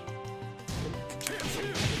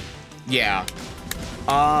 Yeah.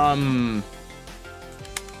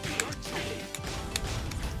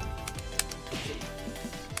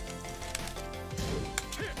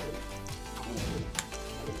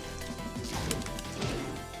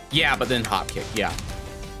 Yeah, but then hop kick, yeah.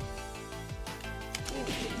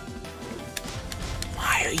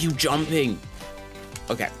 Why are you jumping?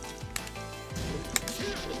 Okay.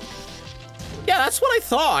 Yeah, that's what I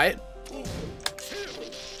thought.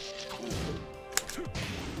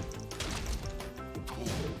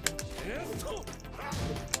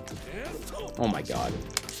 Oh my god.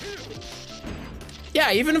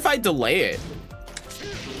 Yeah, even if I delay it.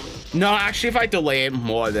 No, actually, if I delay it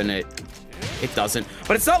more than it doesn't.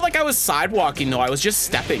 But it's not like I was sidewalking, though. I was just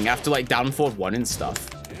stepping after, like, down forward one and stuff.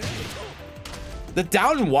 The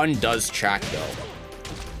down one does track, though.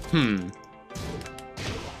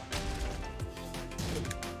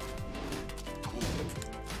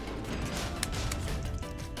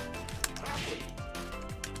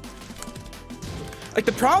 Like,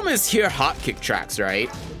 the problem is here hop kick tracks,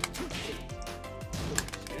 right?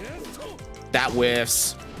 That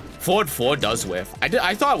whiffs. Forward 4 does whiff.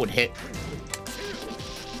 I thought it would hit.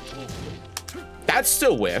 That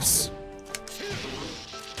still whiffs.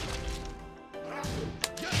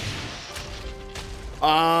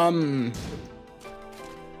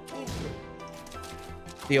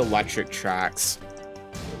 The electric tracks.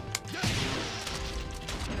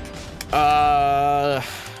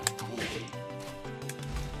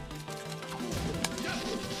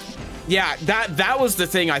 Yeah, that was the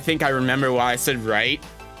thing I think I remember why I said right.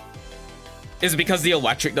 Is because the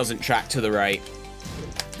electric doesn't track to the right.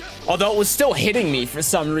 Although it was still hitting me for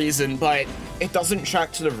some reason, but it doesn't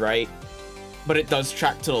track to the right. But it does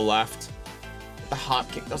track to the left. The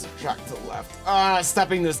hop kick doesn't track to the left.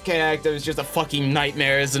 Stepping this character is just a fucking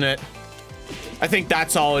nightmare, isn't it? I think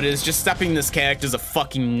that's all it is. Just stepping this character is a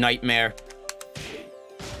fucking nightmare.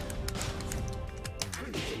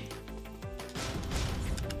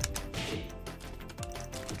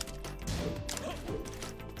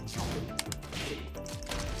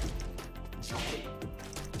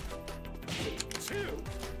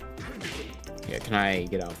 Yeah, can I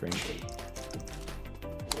get out of range?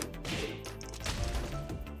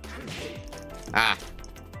 Ah.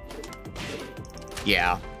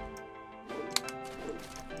 Yeah.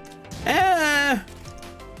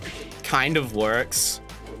 Kind of works.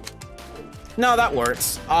 No, that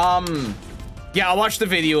works. Yeah, I'll watch the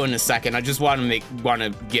video in a second. I just want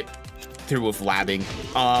to get through with labbing.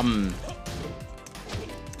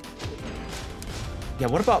 Yeah,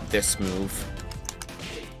 what about this move?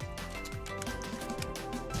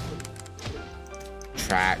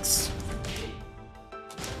 Tracks.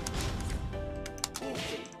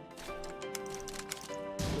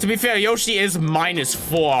 To be fair, Yoshi is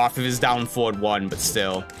 -4 off of his down forward 1, but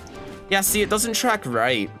still. Yeah, see, it doesn't track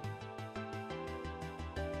right.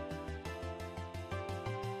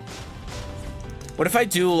 What if I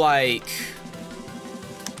do, like...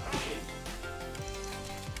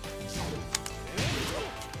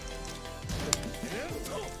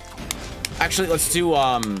 Actually, let's do,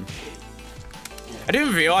 I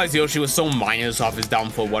didn't realize Yoshi was so minus off his down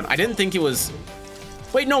for 1. I didn't think it was...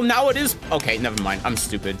 Wait, no, now it is... Okay, never mind. I'm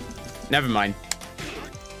stupid. Never mind.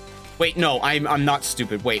 Wait, no, I'm not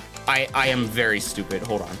stupid. Wait, I am very stupid.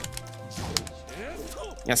 Hold on.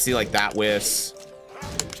 Yeah, see, like, that whiffs.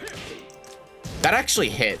 That actually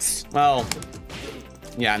hits. Well,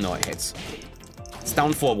 yeah, no, it hits. It's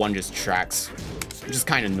down 4-1 just tracks. Which is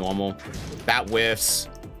kind of normal. That whiffs.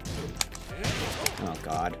 Oh,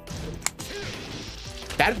 God.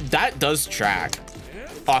 That does track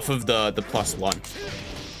off of the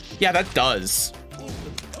 +1. Yeah, that does.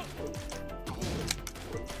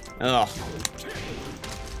 Ugh.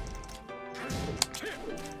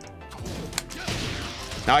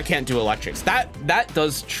 Now I can't do electrics. That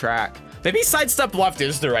does track. Maybe sidestep left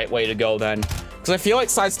is the right way to go then. Because I feel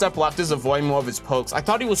like sidestep left is avoiding more of his pokes. I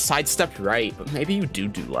thought he was sidestepped right, but maybe you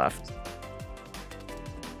do left.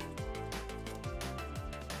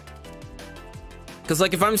 Because,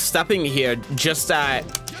 like, if I'm stepping here just at,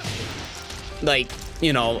 like,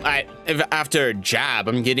 you know, after jab,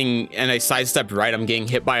 I'm getting, and I sidestep right, I'm getting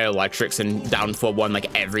hit by electrics and down 4-1,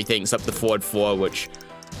 like, everything except the forward 4, which,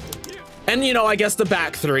 and, you know, I guess the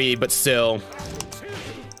back 3, but still.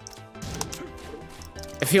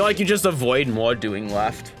 I feel like you just avoid more doing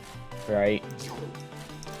left, right?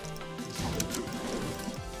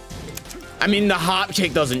 I mean, the hop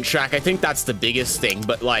kick doesn't track. I think that's the biggest thing,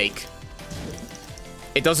 but, like,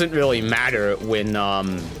 it doesn't really matter when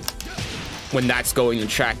that's going to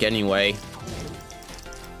track anyway.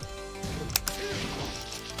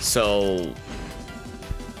 So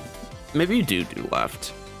maybe you do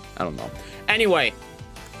left. I don't know. Anyway,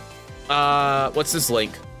 what's this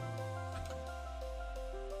link?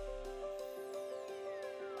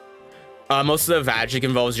 Most of the Vagic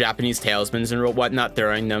involves Japanese talismans and whatnot,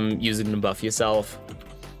 throwing them, using them to buff yourself.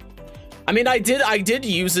 I mean, I did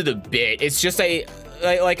use it a bit. It's just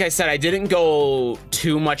like I said, I didn't go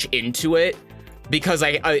too much into it because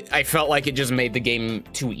I felt like it just made the game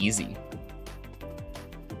too easy.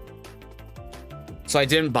 So I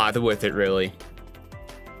didn't bother with it really.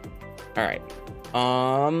 All right.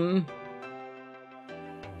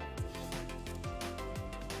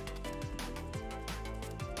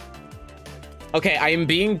 Okay, I am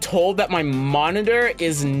being told that my monitor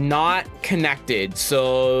is not connected.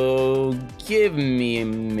 So give me a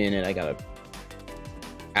minute. I gotta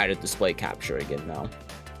add a display capture again now.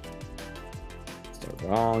 It's the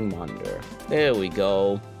wrong monitor. There we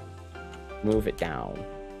go. Move it down.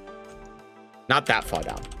 Not that far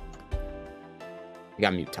down. We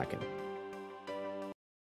gotta mute Tekken.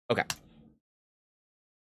 Okay.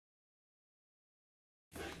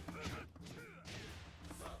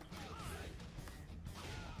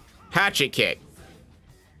 Hatchet kick.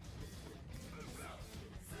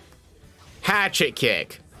 Hatchet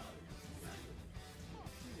kick.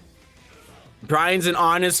 Brian's an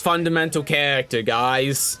honest, fundamental character,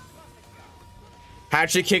 guys.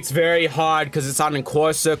 Hatchet kick's very hard because it's on a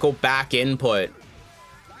core circle back input.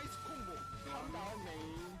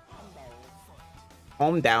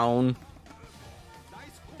 Calm down.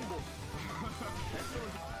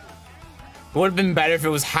 It would have been better if it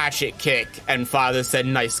was hatchet kick and father said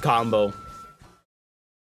nice combo.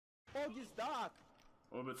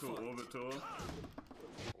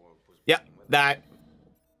 Yep, that.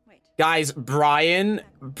 Guys, Brian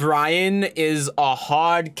is a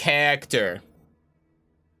hard character.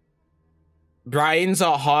 Brian's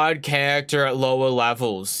a hard character at lower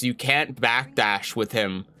levels. You can't backdash with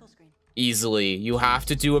him easily. You have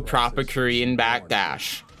to do a proper Korean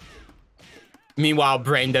backdash. Meanwhile,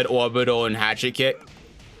 Brain Dead Orbital and Hatchet Kick.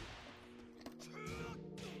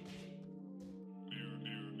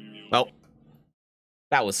 Well,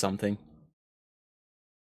 that was something.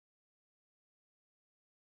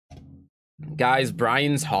 Guys,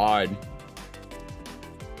 Brian's hard.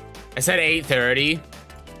 I said 8:30.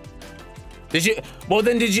 Did you? Well,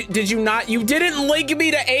 then did you not? You didn't link me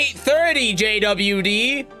to 8:30,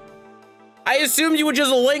 JWD. I assumed you would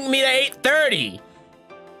just link me to 8:30.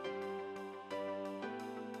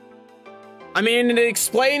 I mean, it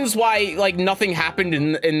explains why, like, nothing happened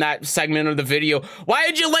in that segment of the video. Why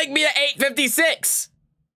did you link me to 8:56?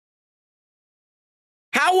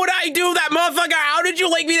 How would I do that, motherfucker? How did you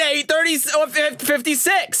link me to 8:30 or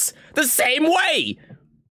 56? The same way.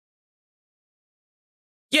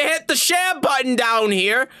 You hit the share button down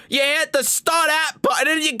here, you hit the start app button,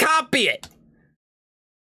 and you copy it.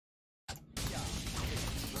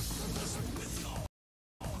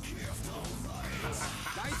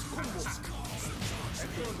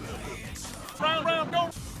 Round, go!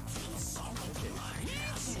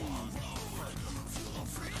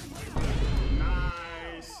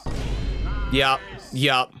 Yup.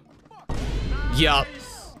 Yup. Yup.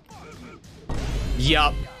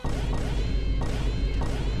 Yup.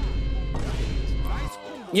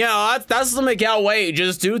 Yeah, that's the Miguel way.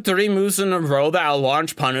 Just do 3 moves in a row that are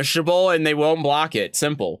launch punishable and they won't block it.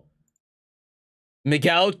 Simple.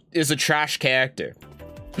 Miguel is a trash character.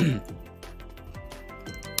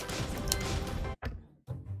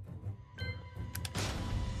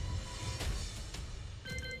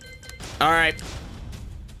 All right.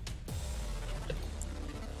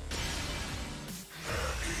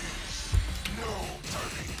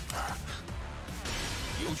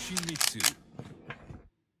 Yoshimitsu.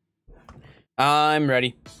 I'm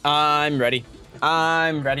ready. I'm ready.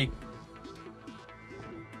 I'm ready.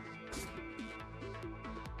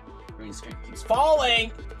 Green screen keeps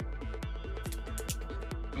falling.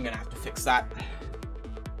 I'm gonna have to fix that.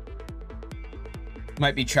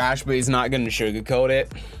 Might be trash, but he's not gonna sugarcoat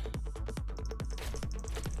it.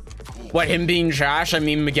 What, him being trash? I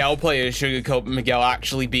mean, Miguel players sugarcoat Miguel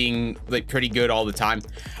actually being like pretty good all the time.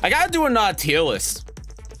 I gotta do a tier list.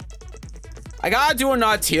 I gotta do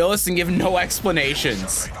a tier list and give no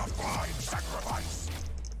explanations. Get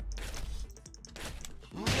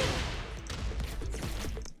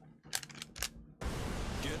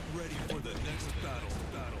ready for the next battle.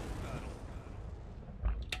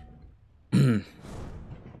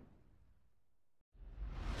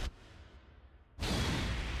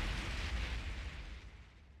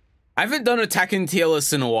 I haven't done a Tekken tier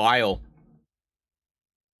list in a while.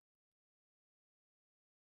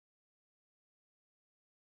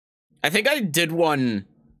 I think I did one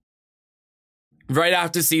right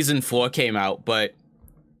after season 4 came out, but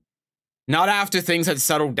not after things had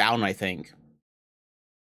settled down, I think.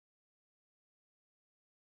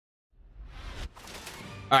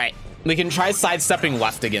 All right, we can try sidestepping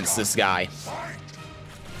left against this guy.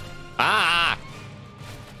 Ah!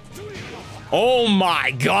 Oh my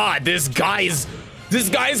God, this guy's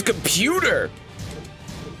computer.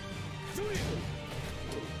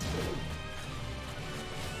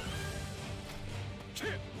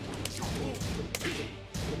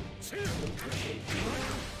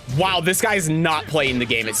 Wow, this guy's not playing the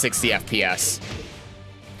game at 60 FPS.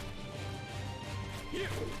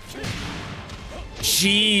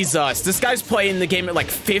 Jesus, this guy's playing the game at like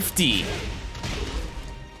 50.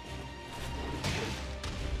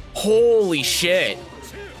 Holy shit.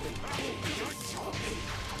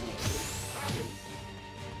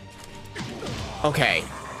 Okay.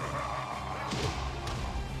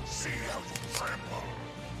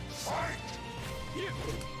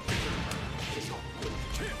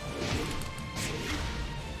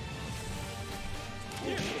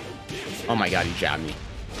 Oh my God, he jabbed me.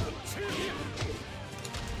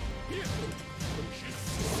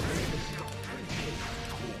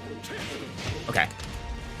 Okay.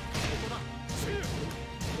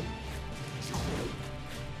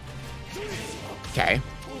 Okay.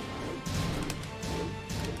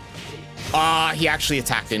 Ah, he actually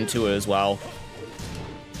attacked into it as well.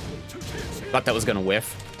 Thought that was gonna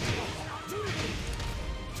whiff.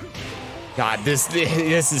 God, this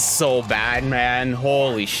is so bad, man.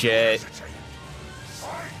 Holy shit.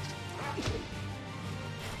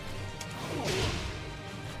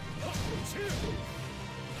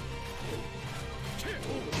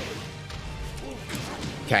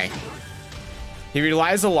 Okay. He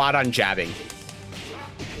relies a lot on jabbing.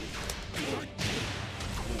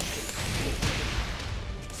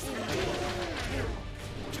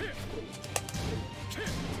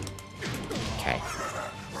 Okay.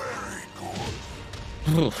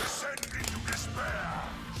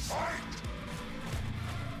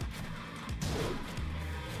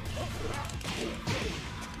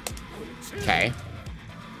 Okay.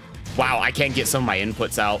 Wow, I can't get some of my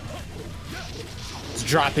inputs out. It's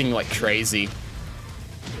dropping like crazy.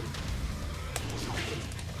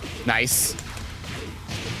 Nice.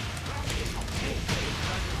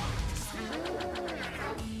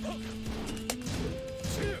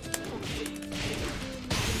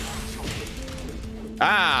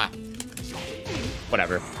 Ah!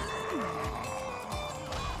 Whatever.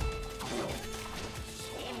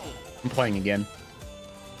 I'm playing again.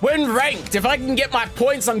 When ranked, if I can get my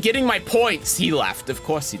points, I'm getting my points. He left. Of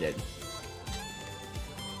course he did.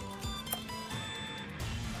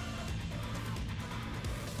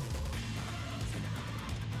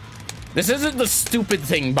 This isn't the stupid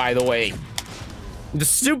thing, by the way. The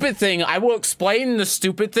stupid thing, I will explain the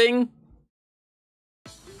stupid thing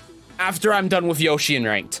after I'm done with Yoshi and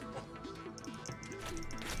ranked.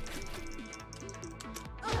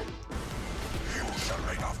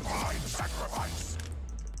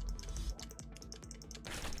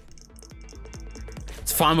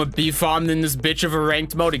 It's farm a bee farm in this bitch of a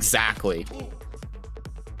ranked mode? Exactly.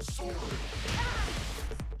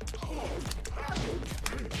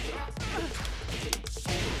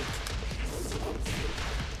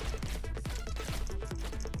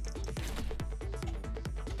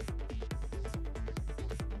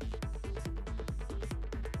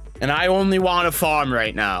 And I only want to farm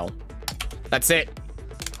right now. That's it.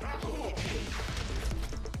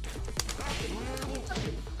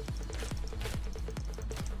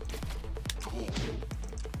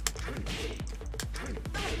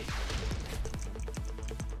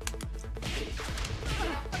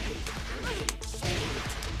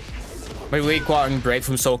 My week-long break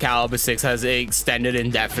from Soul Calibur 6 has extended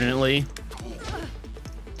indefinitely.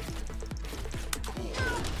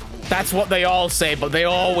 That's what they all say, but they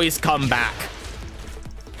always come back.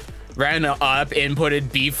 Ran up, inputted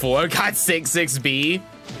B4, got 6-6B.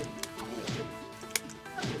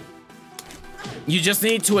 You just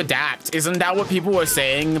need to adapt. Isn't that what people were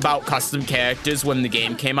saying about custom characters when the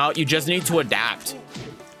game came out? You just need to adapt.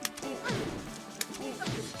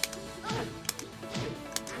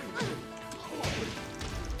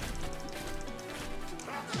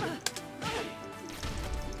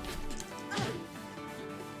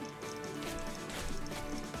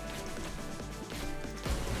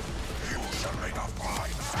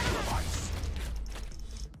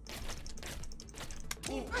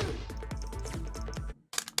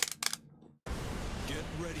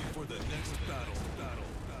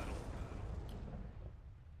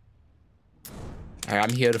 Alright,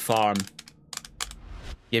 I'm here to farm.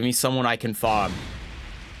 Give me someone I can farm.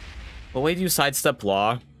 But wait, do you sidestep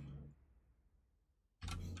law?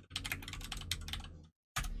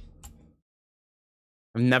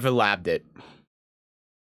 I've never labbed it.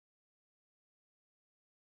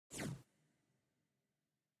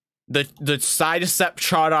 The sidestep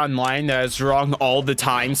chart online that is wrong all the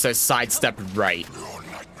time says sidestep right. Your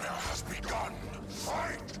nightmare has begun.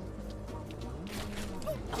 Fight.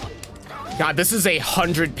 God, this is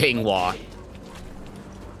 100 ping law.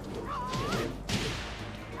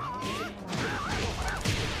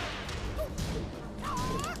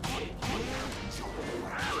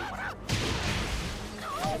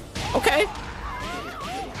 Okay.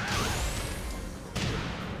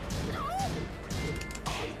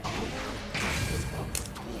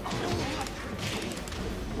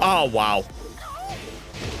 Oh, wow.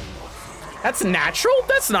 That's natural?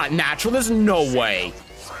 That's not natural. There's no way.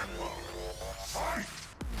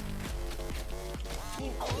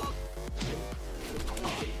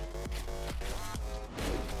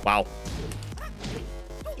 Wow.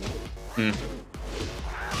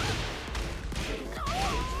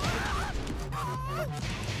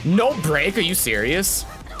 No break? Are you serious?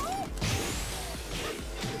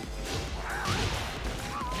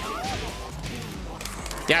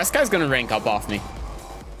 Yeah, this guy's gonna rank up off me.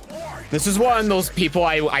 This is one of those people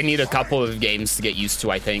I need a couple of games to get used to,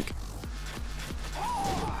 I think.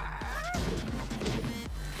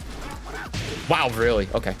 Wow, really?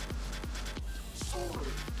 Okay.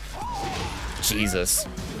 Jesus.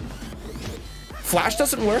 Flash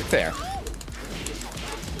doesn't work there.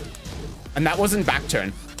 And that wasn't back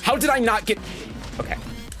turn. How did I not get... Okay.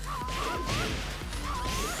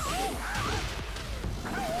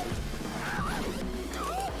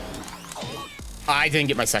 I didn't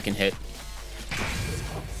get my second hit.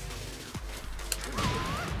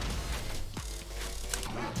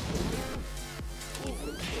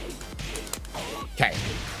 Okay.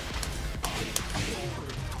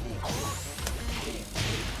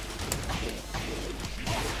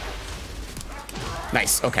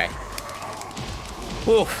 Nice, okay.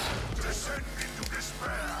 Ooh.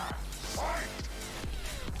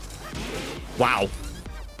 Wow.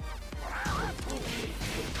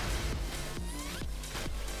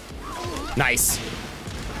 Nice.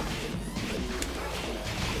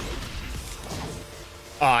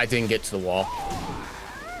 Oh, I didn't get to the wall.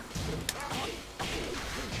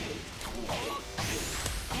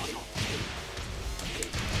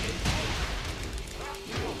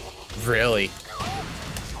 Really?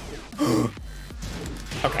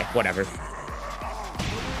 Okay, whatever.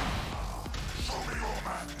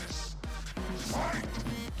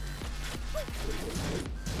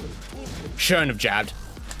 Shouldn't have jabbed.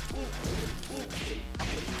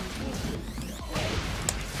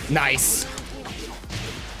 Nice.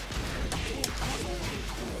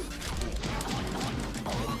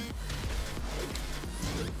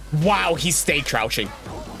 Wow, he stayed crouching.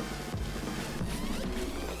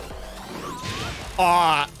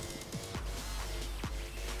 Ah.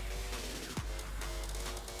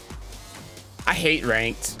 I hate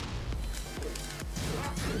ranked.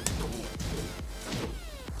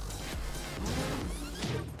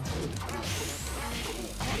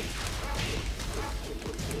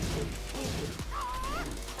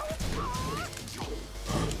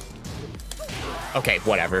 Okay,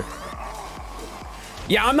 whatever.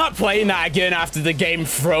 Yeah, I'm not playing that again after the game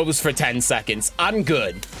froze for 10 seconds. I'm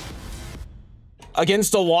good.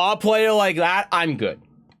 Against a law player like that, I'm good.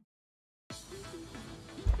 I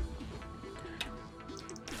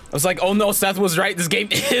was like, oh no, Seth was right. This game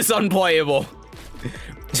is unplayable.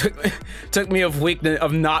 Took me a week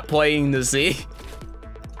of not playing to see.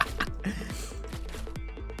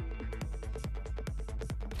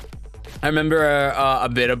 I remember a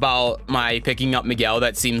bit about my picking up Miguel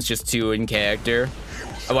that seems just too in character.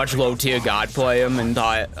 I watched Low Tier God play him and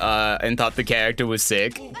thought the character was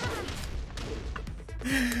sick.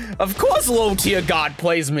 Of course Low Tier God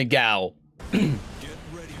plays Miguel. Get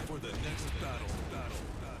ready for the next battle.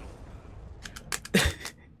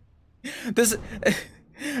 This,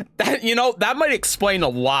 that, you know, that might explain a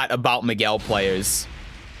lot about Miguel players.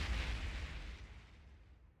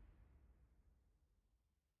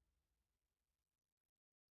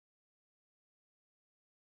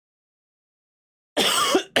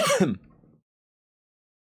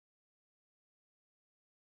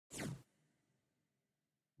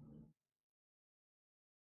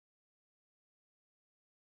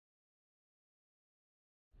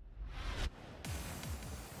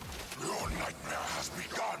 Your nightmare has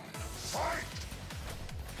begun. Fight!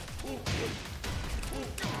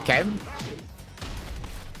 Okay.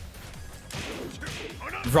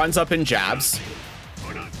 Runs up and jabs.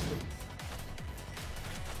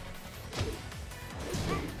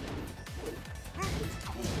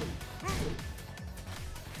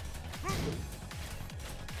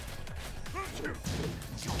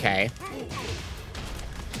 Okay.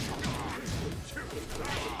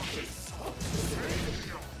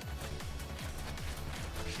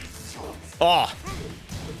 Oh.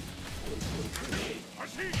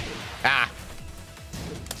 Ah.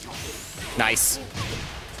 Nice.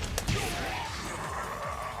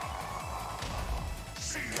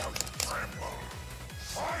 See them tremble.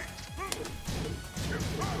 Fight!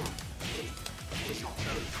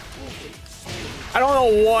 I don't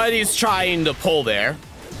know what he's trying to pull there.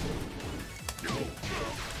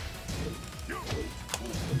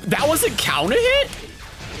 That was a counter hit?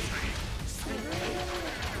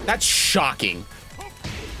 That's shocking.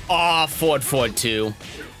 Aw, forward 2.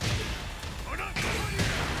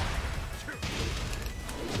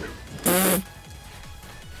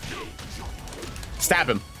 Stab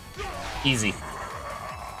him. Easy.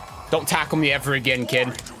 Don't tackle me ever again, kid.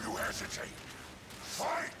 Do you hesitate?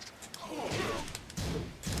 Fight!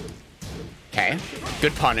 Okay,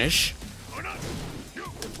 good punish.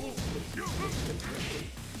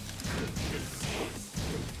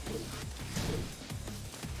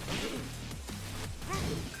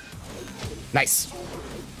 Nice.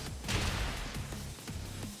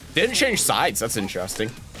 Didn't change sides. That's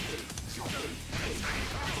interesting.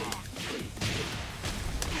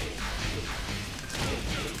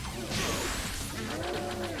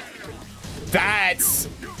 That's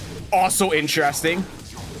also interesting.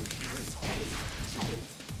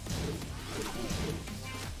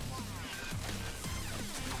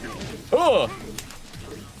 Oh.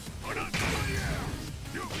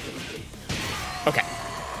 Okay.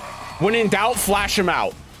 When in doubt, flash him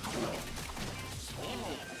out.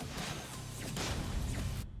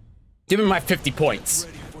 Give me my 50 points.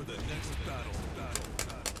 Ready for the next battle.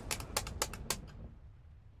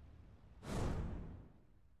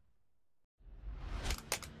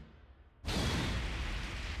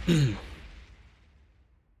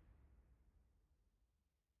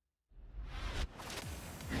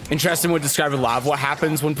 Interesting would describe a lot of what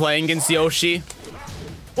happens when playing against Yoshi.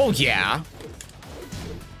 Well, yeah.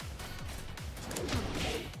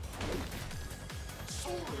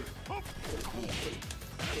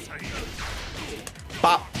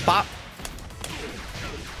 Bop, bop.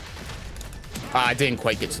 I didn't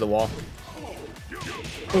quite get to the wall.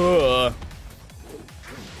 Ugh.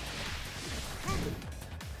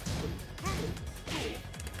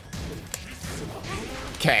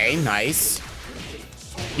 Okay, nice.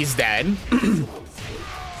 He's dead.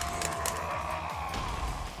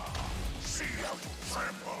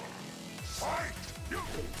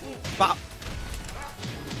 Bop.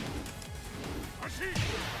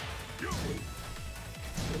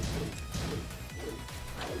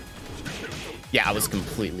 Yeah, I was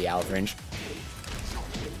completely out of range.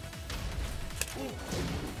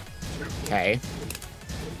 Okay.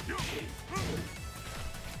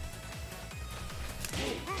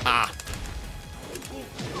 Ah.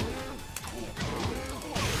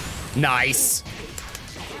 Nice.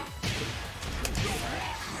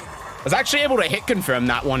 I was actually able to hit confirm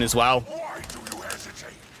that one as well. Why do you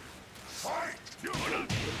hesitate? Fight!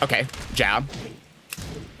 Okay, jab.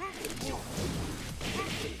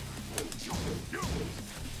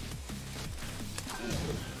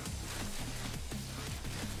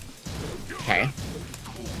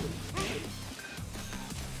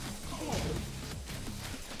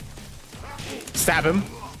 Stab him.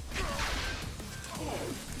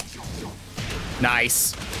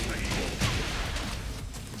 Nice.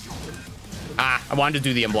 Ah, I wanted to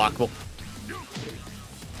do the unblockable.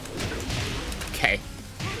 Okay.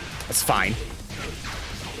 That's fine.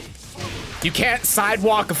 You can't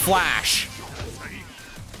sidewalk a flash.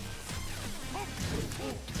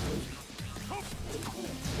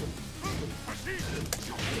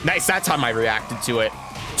 Nice, that time I reacted to it.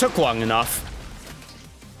 Took long enough.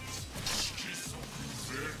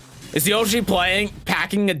 Is the OG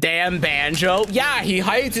packing a damn banjo? Yeah, he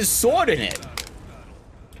hides his sword in it.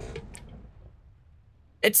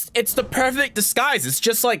 It's the perfect disguise. It's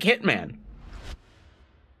just like Hitman.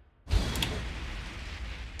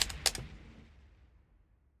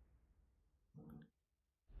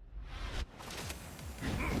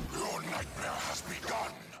 Your nightmare has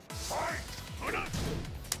begun. Fight!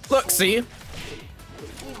 Look, see?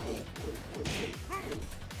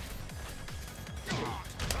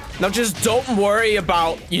 Now just don't worry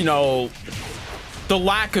about, you know, the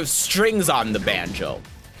lack of strings on the banjo.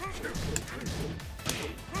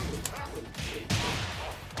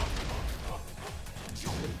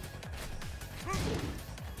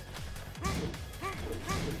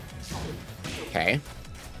 Okay.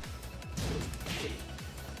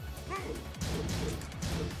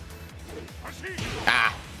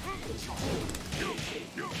 Ah.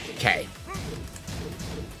 Okay.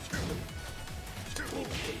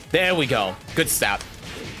 There we go. Good step.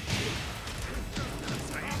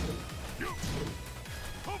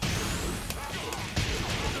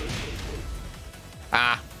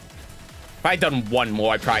 Ah. If I'd done one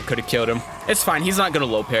more, I probably could have killed him. It's fine. He's not going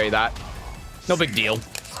to low parry that. No big deal.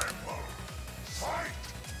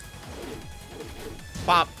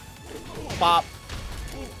 Pop. Pop.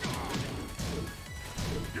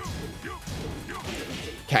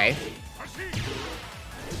 Okay.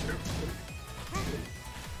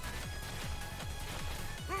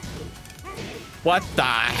 What the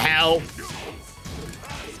hell?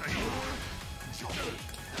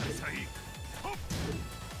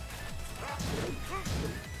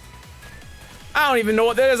 I don't even know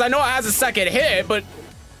what that is. I know it has a second hit, but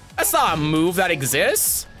that's not a move that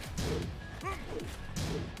exists.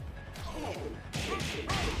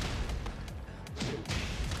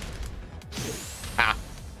 Ah.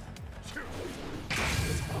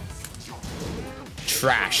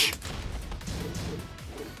 Trash.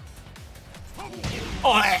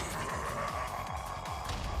 Oh.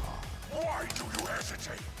 Why do you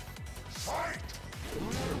hesitate? Fight!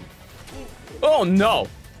 Oh no.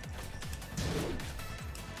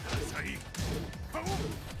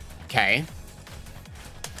 Okay.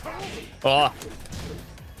 Oh.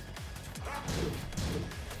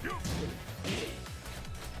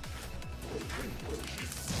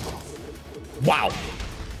 Wow.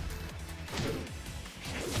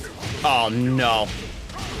 Oh no.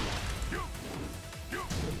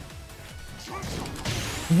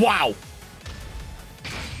 Wow.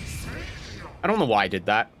 I don't know why I did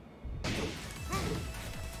that.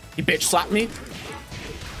 You bitch slapped me?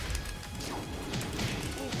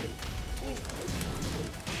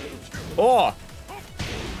 Oh.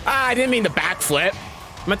 Ah, I didn't mean to backflip.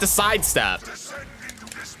 I meant to sidestep.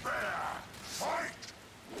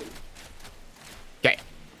 Okay.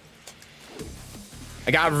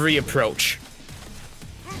 I gotta reapproach.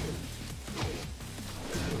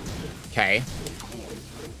 Okay.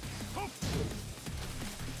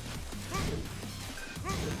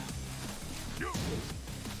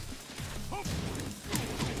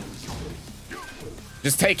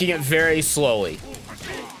 Just taking it very slowly.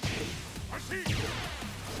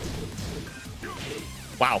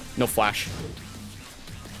 Wow, no flash.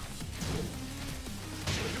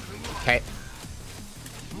 Okay.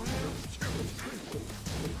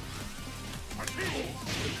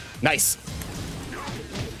 Nice.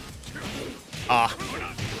 Ah.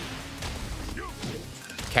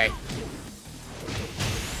 Okay.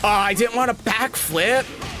 Ah, I didn't want to backflip.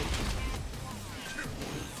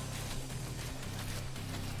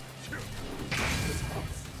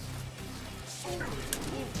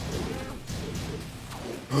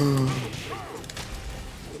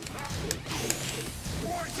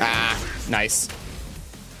 Ah, nice.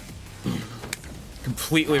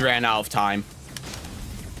 Completely ran out of time.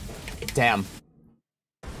 Damn.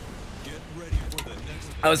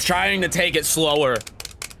 I was trying to take it slower,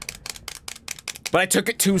 but I took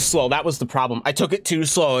it too slow. That was the problem. I took it too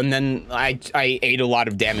slow, and then I ate a lot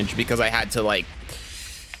of damage because I had to, like,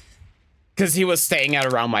 because he was staying at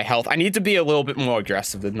around my health. I need to be a little bit more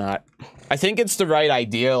aggressive than that. I think it's the right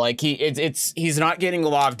idea. Like, he's not getting a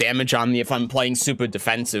lot of damage on me if I'm playing super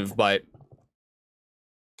defensive, but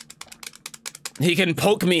He can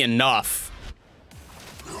poke me enough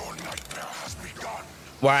Your nightmare has begun.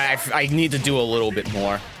 where I need to do a little bit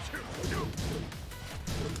more.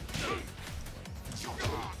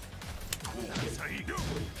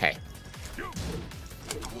 Okay.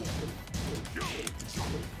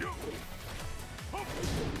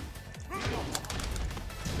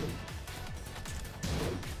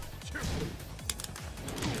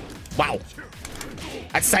 Wow.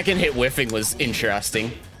 That second hit whiffing was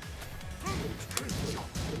interesting.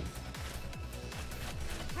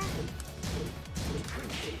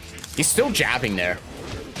 He's still jabbing there.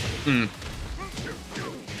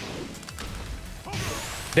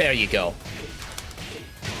 There you go.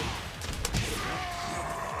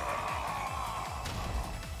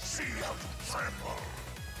 See how you tremble.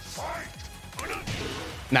 Fight.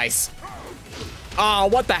 Nice. Oh,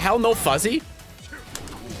 what the hell? No fuzzy?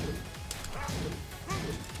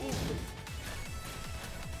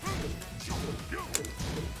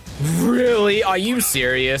 Really? Are you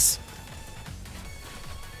serious?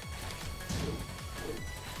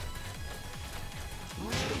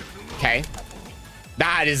 Okay.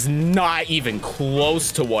 That is not even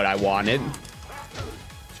close to what I wanted.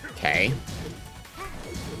 Okay.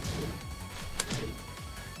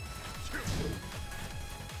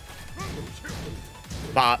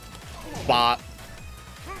 Bop. Bop.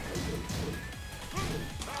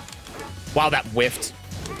 Wow, that whiffed.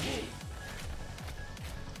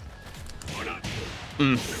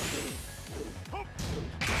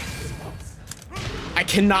 I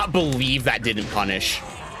cannot believe that didn't punish.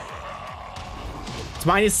 It's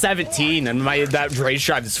minus 17 and that rage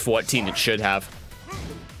drive is 14. It should have.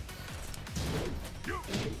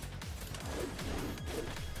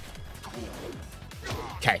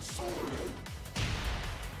 Okay.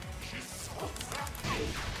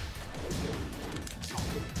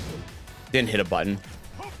 Didn't hit a button.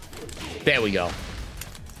 There we go.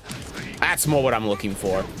 That's more what I'm looking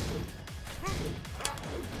for.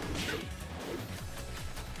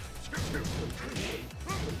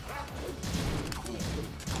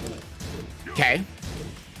 Okay.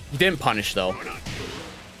 He didn't punish, though.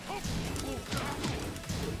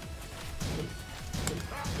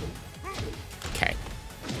 Okay.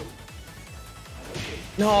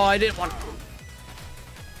 No, I didn't want...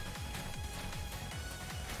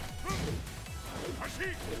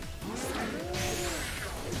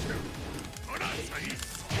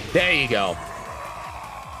 There you go.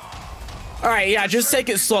 All right, yeah, just take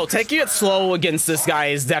it slow. Taking it slow against this guy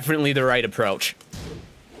is definitely the right approach.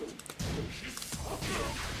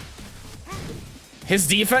 His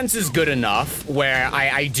defense is good enough where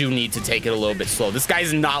I do need to take it a little bit slow. This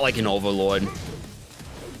guy's not like an overlord.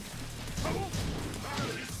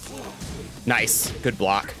 Nice. Good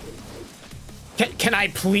block. Can I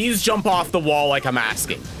please jump off the wall like I'm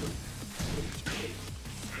asking?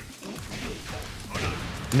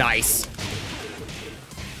 Nice.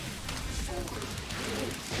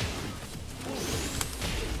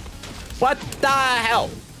 What the hell?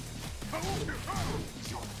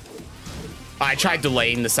 I tried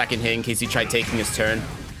delaying the second hit in case he tried taking his turn.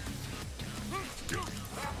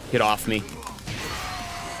 Get off me.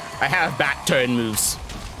 I have back turn moves.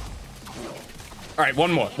 All right,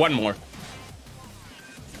 one more.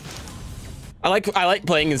 I like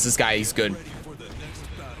playing as this guy. He's good.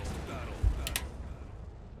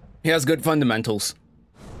 He has good fundamentals.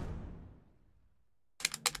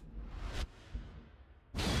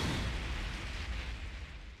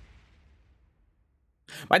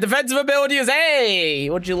 My defensive ability is A.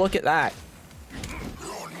 Would you look at that?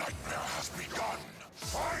 Your nightmare has begun.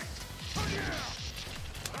 Fight.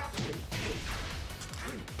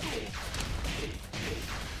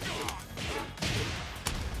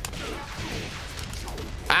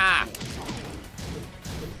 Ah.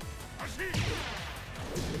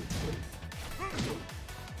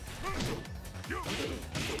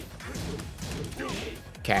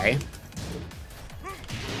 Okay.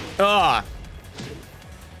 Ugh.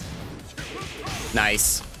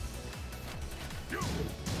 Nice.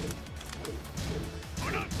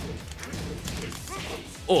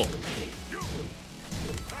 Oh.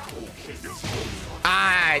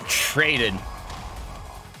 I traded.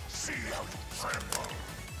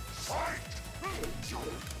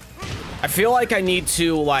 I feel like I need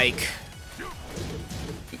to, like...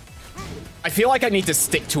 I feel like I need to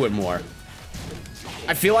stick to it more.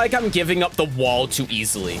 I feel like I'm giving up the wall too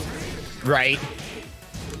easily. Right?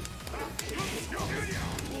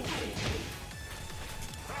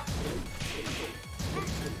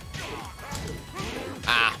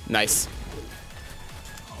 Ah, nice.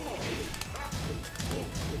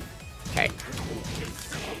 Okay.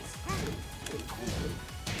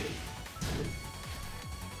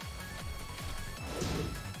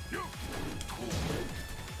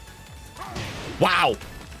 Wow.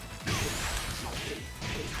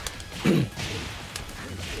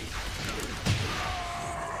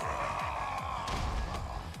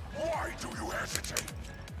 Why do you hesitate?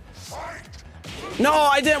 Fight! No,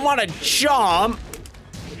 I didn't want to jump.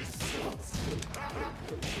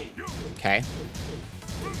 Okay.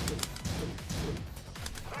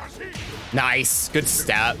 Nice. Good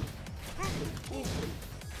step.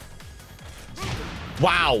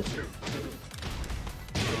 Wow.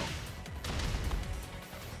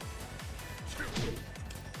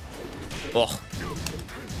 Ugh.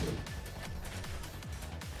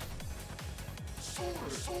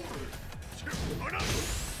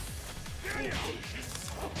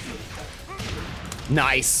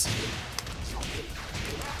 Nice.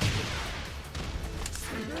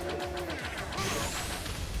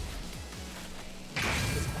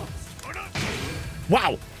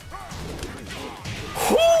 Wow.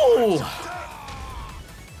 Whew.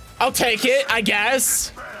 I'll take it, I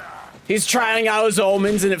guess. He's trying out his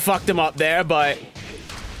omens and it fucked him up there, but...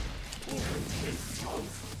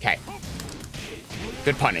 Okay.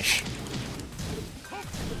 Good punish.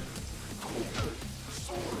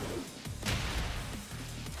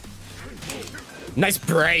 Nice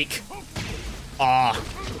break. Aw.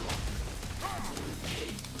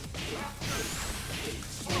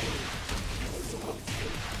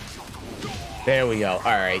 There we go. All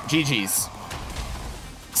right, GG's.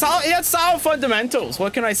 Solid, he had solid fundamentals.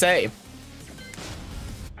 What can I say?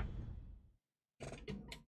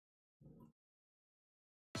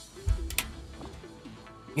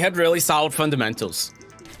 He had really solid fundamentals.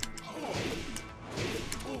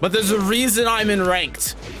 But there's a reason I'm in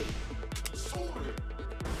ranked.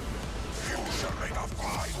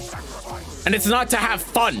 And it's not to have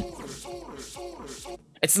fun.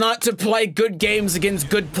 It's not to play good games against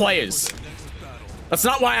good players. That's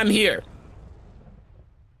not why I'm here.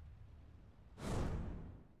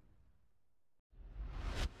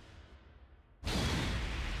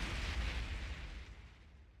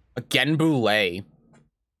 Again, Boulay.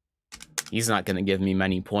 He's not gonna give me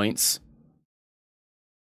many points.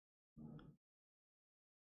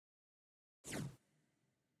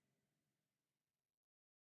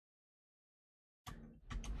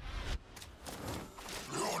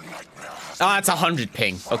 Ah, it's 100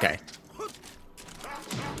 ping. Okay.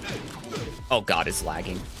 Oh god, it's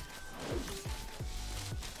lagging.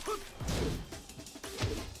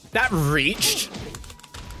 That reached.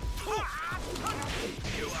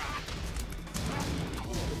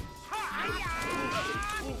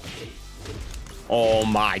 Oh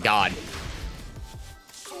my god.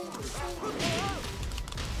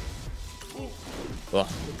 Ugh.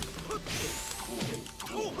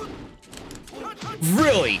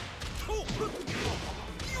 Really?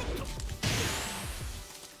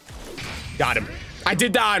 Got him. I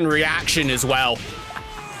did that on reaction as well.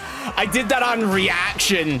 I did that on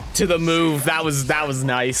reaction to the move. That was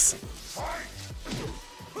nice.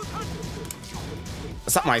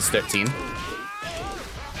 What's up, minus 13?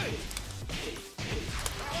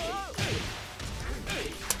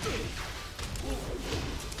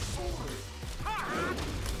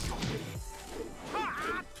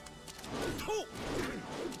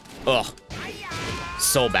 Ugh.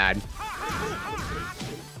 So bad.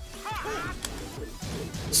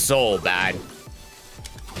 So bad.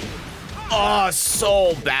 Oh,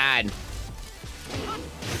 so bad.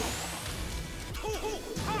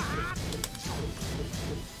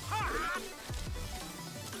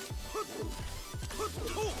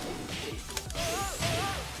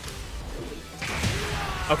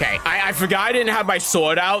 Okay, I forgot I didn't have my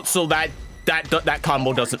sword out, so that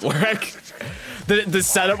combo doesn't work. The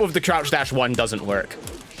setup with the crouch dash 1 doesn't work.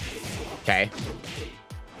 Okay.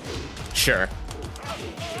 Sure.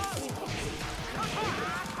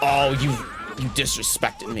 Oh, you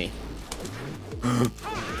disrespected me.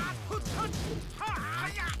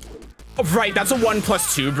 Oh, right, that's a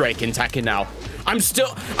 1+2 break in Tekken now. I'm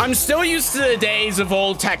still used to the days of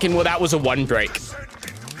old Tekken where that was a 1 break.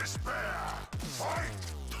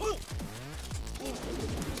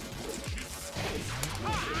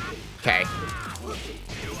 Okay.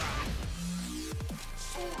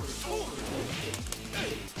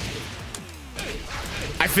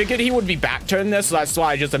 I figured he would be back turn this, so that's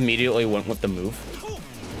why I just immediately went with the move.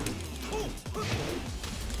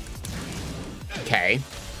 Okay.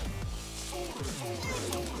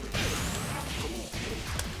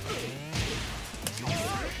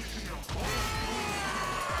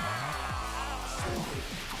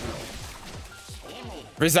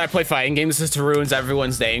 The reason I play fighting games is to ruin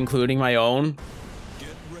everyone's day, including my own. Get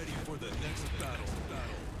ready for the next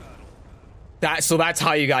battle. So that's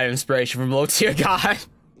how you got inspiration from low tier god.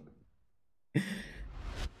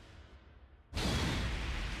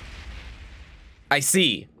 I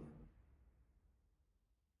see.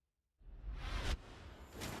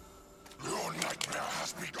 Your nightmare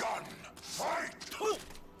has begun. Fight!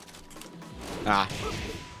 Ah.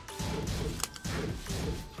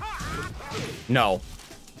 No.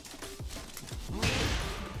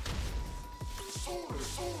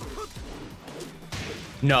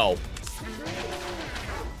 No.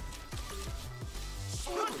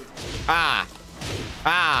 Ah.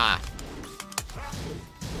 Ah.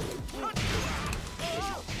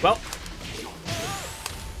 Well.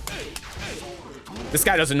 This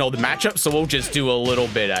guy doesn't know the matchup, so we'll just do a little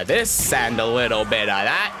bit of this and a little bit of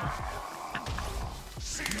that.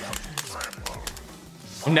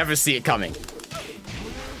 You'll never see it coming.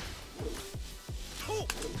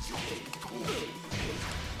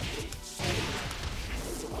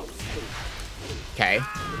 Okay.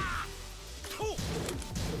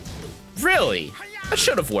 Really? That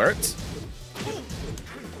should have worked.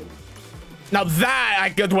 Now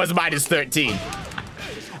that was minus 13.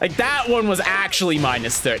 Like, that one was actually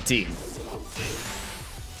minus 13.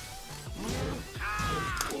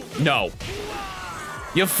 No.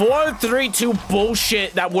 Your 4-3-2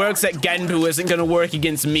 bullshit that works at Genbu isn't gonna work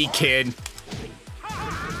against me, kid.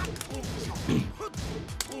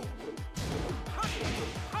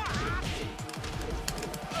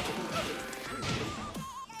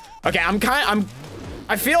 Okay,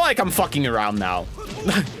 I feel like I'm fucking around now.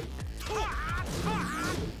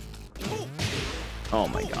 Oh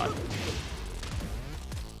my god.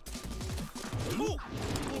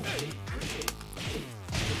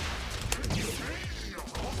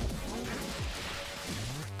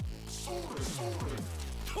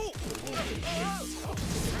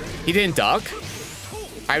 He didn't duck.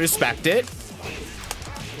 I respect it.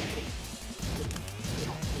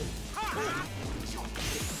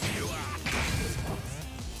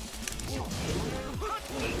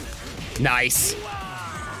 Nice.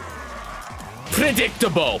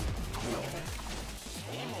 Predictable.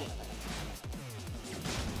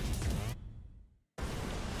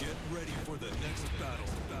 Get ready for the next battle.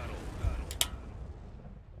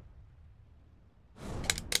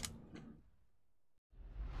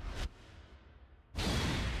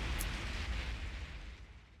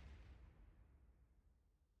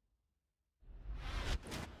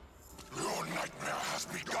 Your nightmare has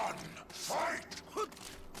begun. Fight!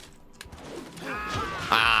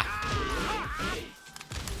 Ah.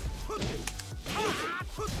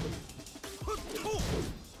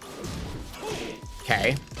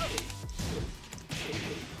 Okay.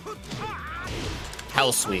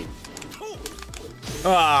 Hell sweet.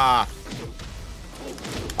 Ah.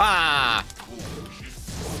 Ah.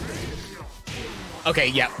 Okay,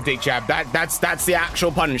 yep, big jab. That's the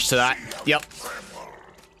actual punish to that. Yep.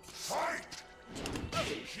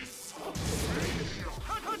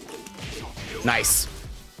 Nice.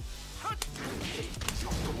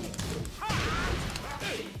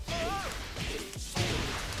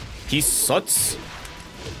 He suts.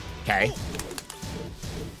 Okay.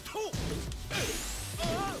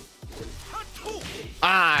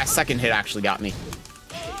 Ah, second hit actually got me.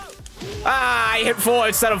 Ah, I hit 4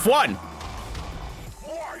 instead of 1.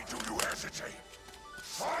 Why do you hesitate?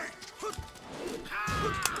 Fight!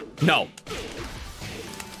 No.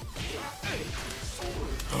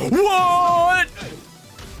 What?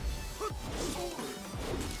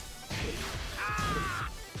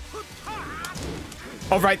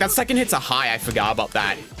 Oh, right, that second hit's a high. I forgot about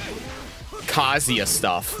that. Kazuya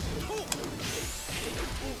stuff.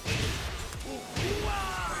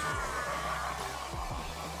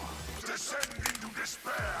 Descend into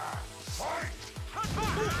despair. Fight!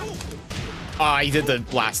 Ah, he did the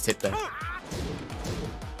last hit there.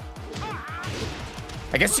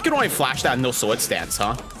 I guess you can only flash that in no sword stance,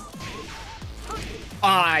 huh?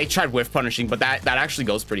 Ah, I tried whiff punishing, but that actually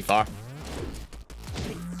goes pretty far.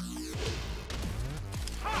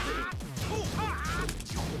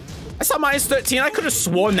 I saw minus 13. I could have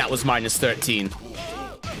sworn that was minus 13.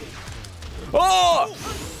 Oh!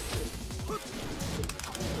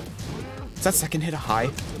 Is that second hit a high?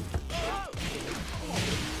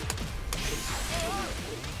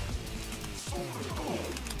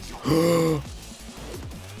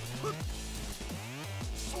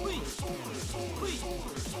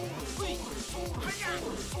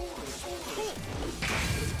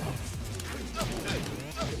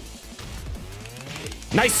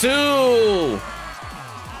 Nice-oo!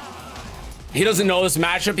 He doesn't know this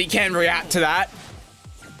matchup. He can't react to that.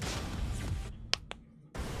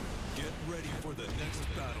 Get ready for the next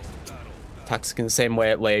battle. Tekken the same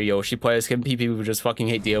way at later Yoshi players can people who just fucking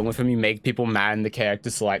hate dealing with him. You make people mad in the character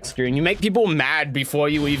select screen. You make people mad before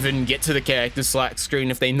you even get to the character select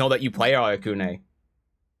screen if they know that you play Aracune.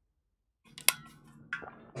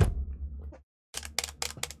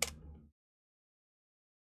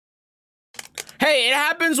 Hey, it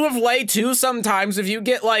happens with Lei too sometimes. If you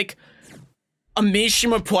get like a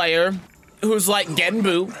Mishima player who's like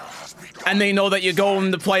Genbu and they know that you're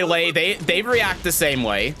going to play Lei, they react the same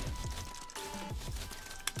way.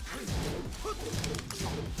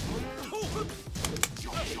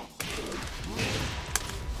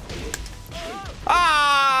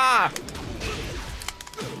 Ah!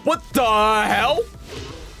 What the hell?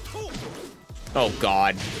 Oh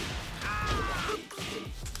God.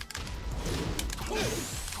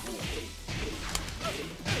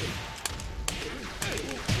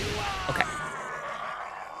 Okay.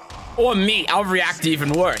 Or me, I'll react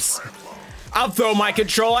even worse. I'll throw my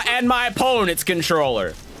controller and my opponent's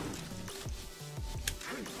controller.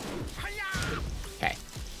 Okay.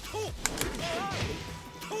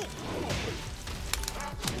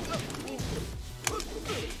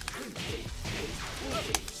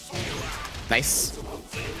 Nice.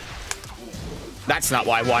 That's not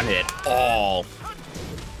what I wanted at all.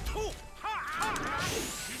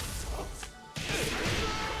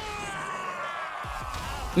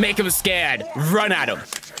 Make him scared. Run at him.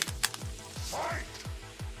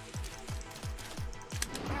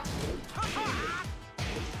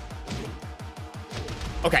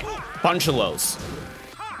 Okay, bunch of lows.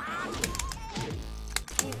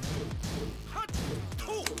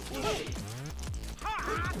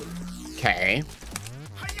 Okay.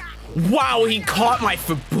 Wow, he caught my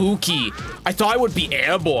Fubuki. I thought I would be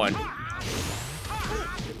airborne.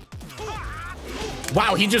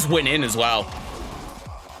 Wow, he just went in as well.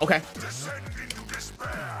 Okay.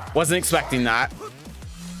 Wasn't expecting that.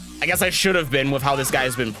 I guess I should have been with how this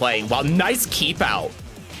guy's been playing. Wow, nice keep out.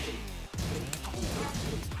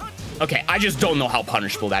 Okay, I just don't know how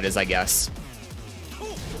punishable that is, I guess.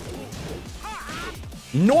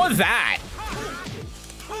 Nor that.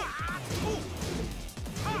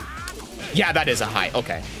 Yeah, that is a high.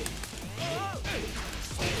 Okay.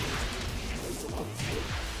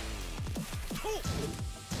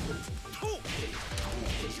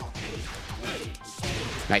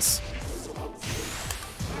 Nice.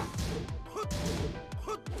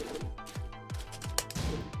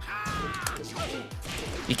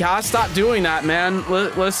 You gotta stop doing that, man.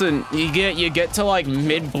 Listen, you get to like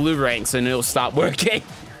mid blue ranks and it'll stop working.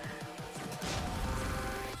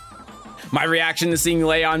 My reaction to seeing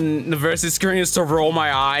Lei on the versus screen is to roll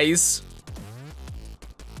my eyes.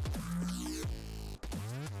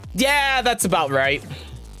 Yeah, that's about right.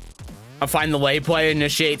 I'll find the Lei play,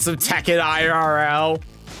 initiate some Tekken IRL.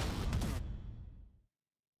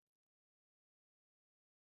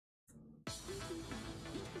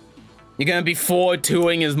 You're gonna be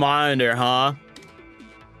 4-2ing his monitor, huh?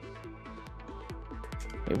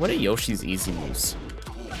 Wait, what are Yoshi's easy moves?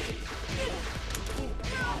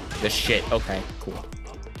 This shit. Okay, cool.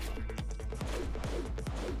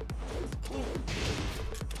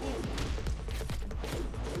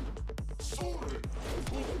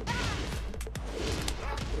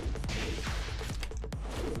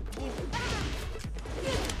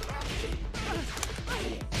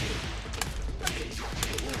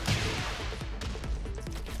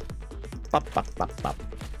 Bop, bop, bop, bop.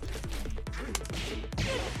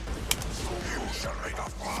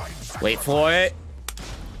 Wait for it.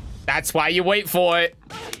 That's why you wait for it.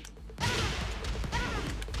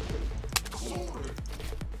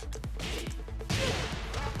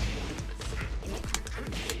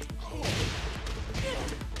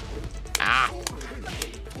 Ah.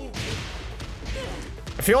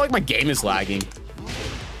 I feel like my game is lagging.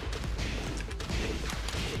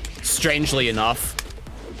 Strangely enough.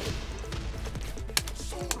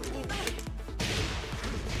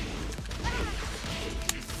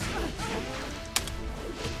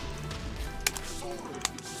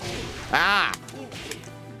 Ah!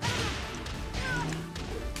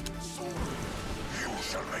 You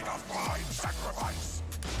shall make a fine sacrifice.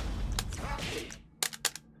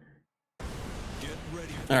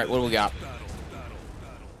 All right, what do we got?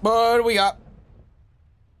 What do we got?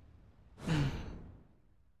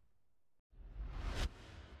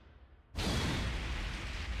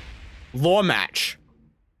 Lore match.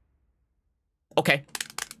 Okay.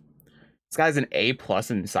 This guy's an A+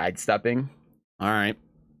 in sidestepping. All right.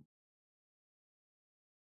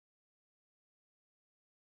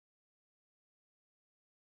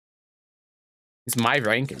 It's my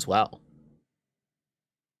rank as well.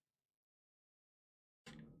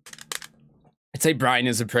 I'd say Brian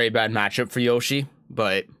is a pretty bad matchup for Yoshi,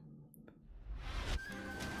 but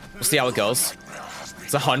we'll see how it goes.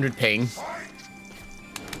 It's 100 ping.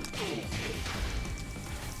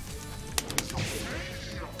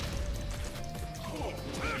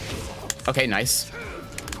 Okay, nice.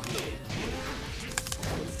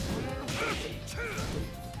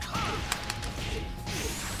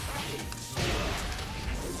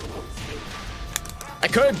 I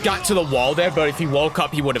could have got to the wall there, but if he woke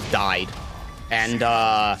up, he would have died. And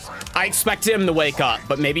I expected him to wake up,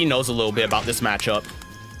 but maybe he knows a little bit about this matchup.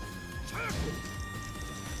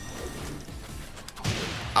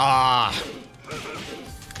 Ah.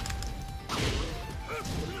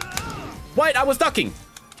 What? I was ducking.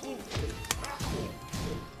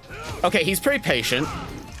 Okay, he's pretty patient.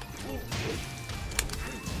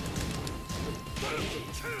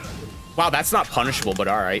 Wow, that's not punishable, but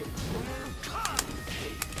all right.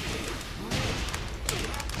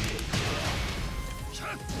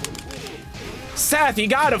 Seth, you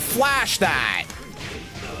gotta flash that.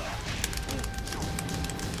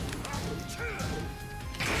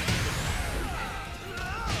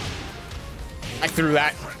 I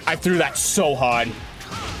threw that so hard.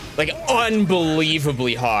 Like,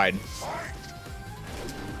 unbelievably hard.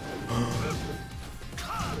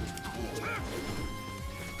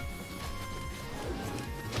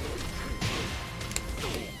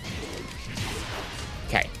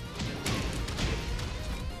 Okay.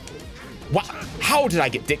 What? How did I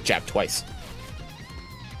get dick jabbed twice?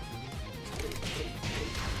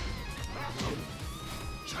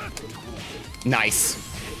 Nice.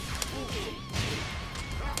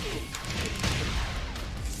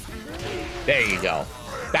 There you go.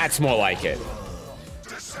 That's more like it.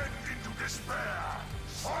 Descend into despair.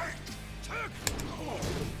 Fight.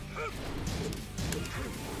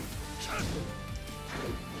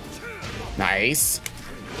 Nice.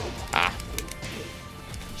 Ah.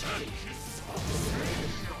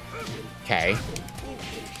 Okay.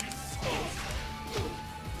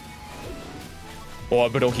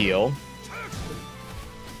 Orbital heal.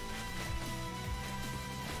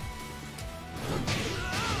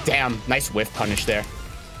 Damn, nice whiff punish there.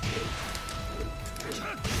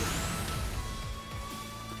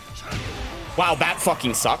 Wow, that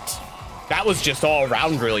fucking sucked. That was just all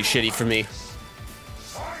around really shitty for me.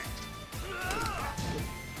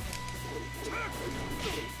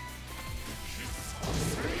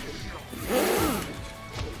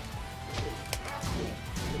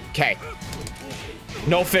 Okay.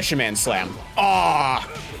 No fisherman slam. Ah.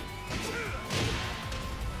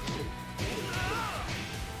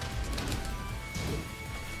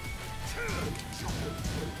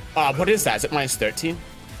 What is that? Is it minus 13?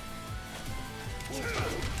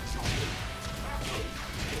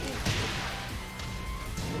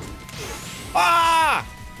 Ah!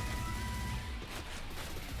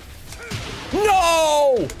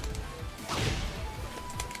 No!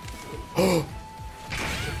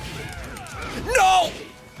 No!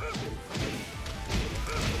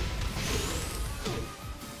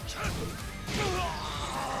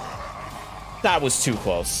 That was too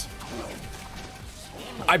close.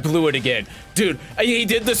 I blew it again. Dude, he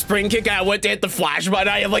did the spring kick and I went to hit the flash button.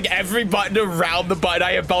 I had like every button around the button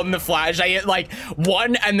I hit on the flash. I hit like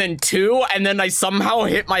 1 and then 2 and then I somehow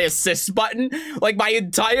hit my assist button. Like my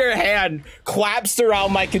entire hand collapsed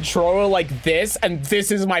around my controller like this and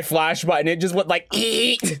this is my flash button. It just went like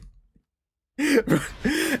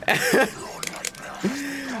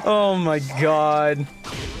oh my god.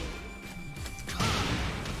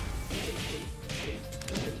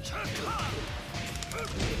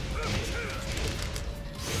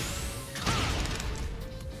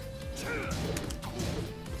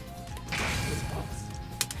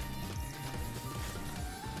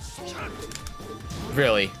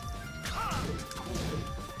 Really?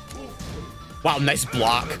 Wow, nice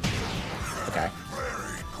block. Okay.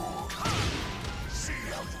 Very good. See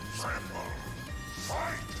how you tremble.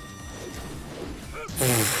 Fight.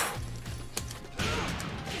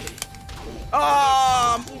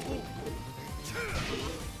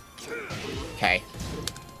 Okay.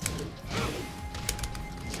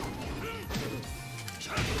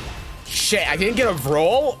 Shit, I didn't get a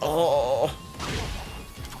roll? Oh.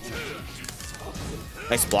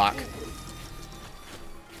 Nice block.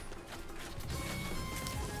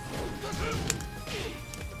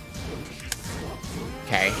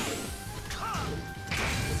 Okay.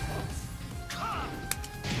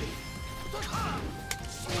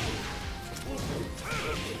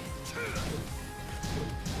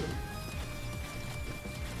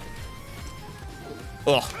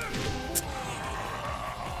 Ugh.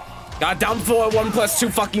 God, down 4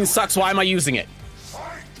 1+2 fucking sucks. Why am I using it?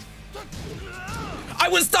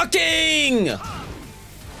 was ducking!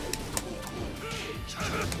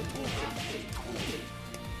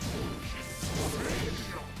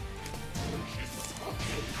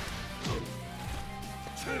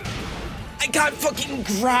 I got fucking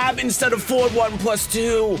grab instead of forward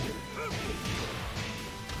 1+2.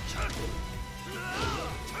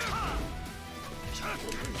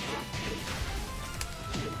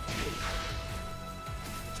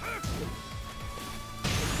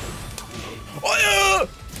 Oh, yeah!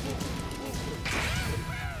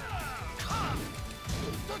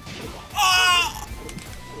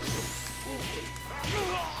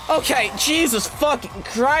 Okay, Jesus fucking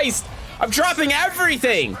Christ. I'm dropping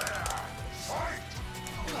everything.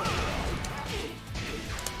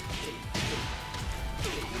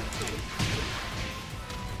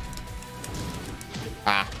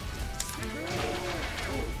 Ah.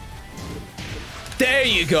 There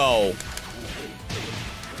you go.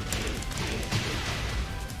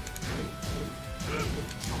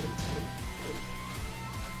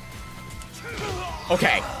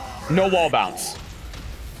 Okay, no wall bounce.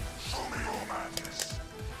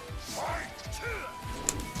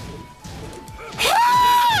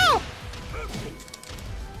 Ah!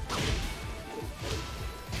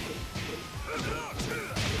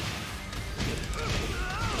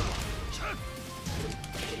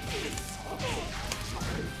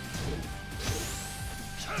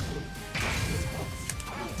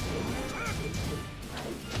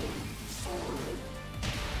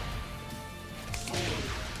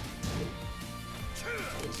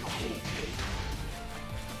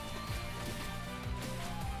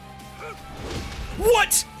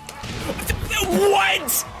 What?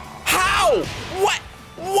 What? How? What?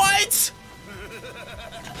 What?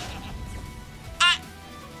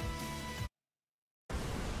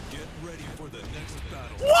 Get ready for the next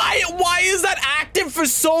battle. Why is that active for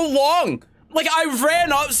so long? Like, I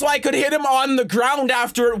ran up so I could hit him on the ground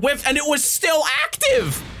after it whiffed, and it was still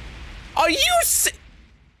active. Are you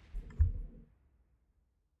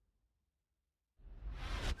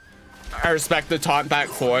I respect the taunt back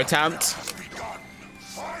 4 attempt.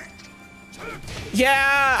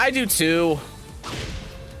 Yeah, I do too.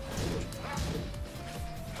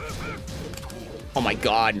 Oh my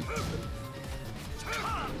god.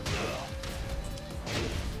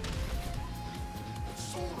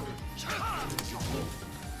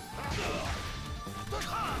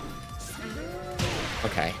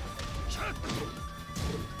 Okay.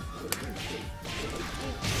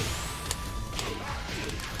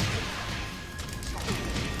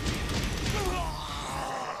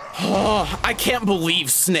 Oh, I can't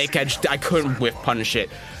believe Snake Edge. I couldn't whip punish it.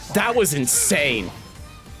 That was insane.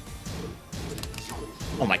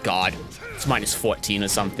 Oh my god. It's minus 14 or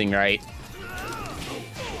something, right?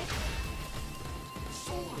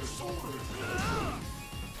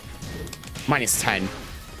 Minus 10.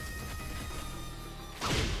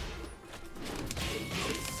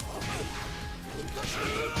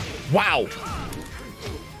 Wow.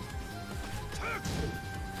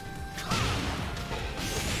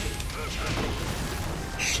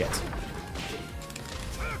 Shit.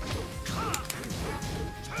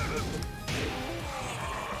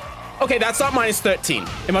 Okay, that's not minus 13.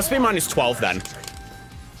 It must be minus 12 then.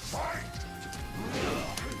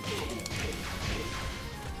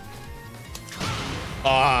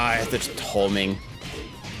 Ah, they're just homing.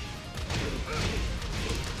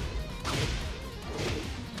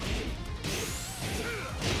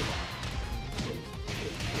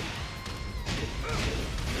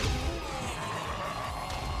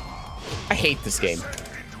 I hate this game.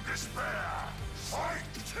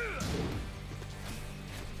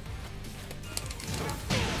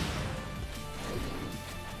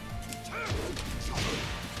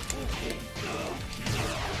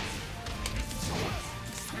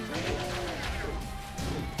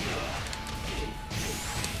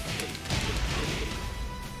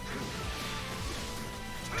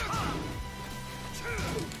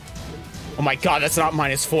 Oh my god, that's not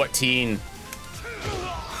minus 14.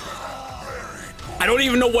 I don't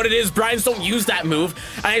even know what it is. Brian's don't use that move.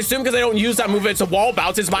 And I assume because I don't use that move, it's a wall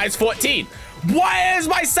bounce. It's minus 14. Why is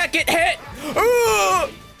my second hit?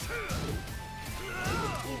 Ugh!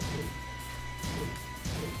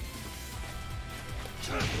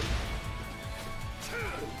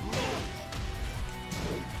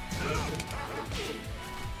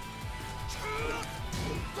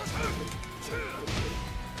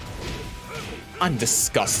 I'm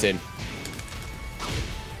disgusted.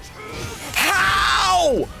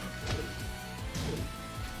 How?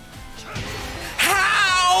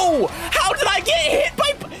 How? How did I get hit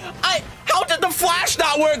by... How did the flash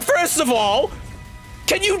not work, first of all?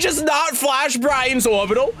 Can you just not flash Brian's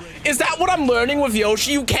orbital? Is that what I'm learning with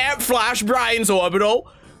Yoshi? You can't flash Brian's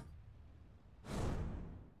orbital?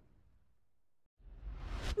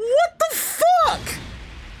 What the fuck?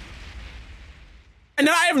 And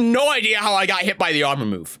then I have no idea how I got hit by the armor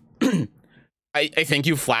move. I think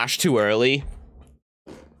you flashed too early.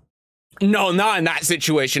 No, not in that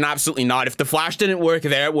situation. Absolutely not. If the flash didn't work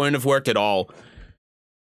there, it wouldn't have worked at all.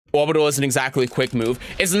 Orbital isn't exactly a quick move.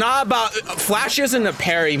 It's not about... Flash isn't a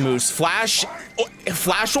parry move. Flash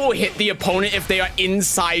will hit the opponent if they are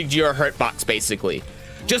inside your hurt box, basically.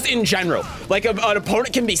 Just in general. Like, an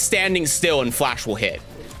opponent can be standing still and Flash will hit.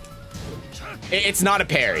 It's not a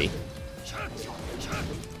parry.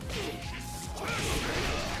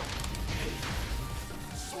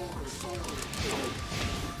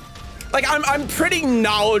 Like, I'm pretty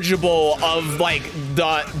knowledgeable of, like,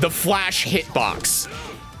 the Flash hitbox.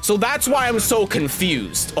 So that's why I'm so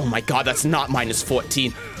confused. Oh my god, that's not minus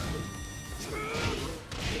 14.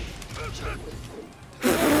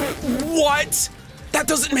 What? That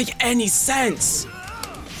doesn't make any sense.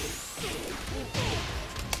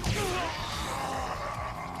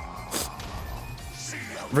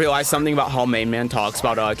 Realize something about how Main Man talks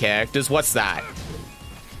about our characters. What's that?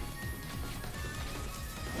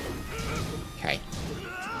 Okay.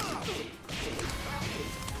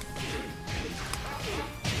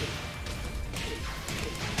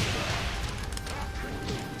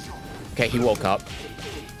 Okay, he woke up.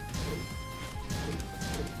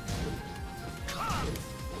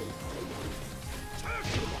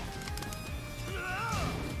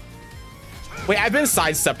 Wait, I've been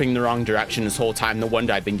sidestepping the wrong direction this whole time. No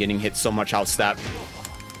wonder I've been getting hit so much out step.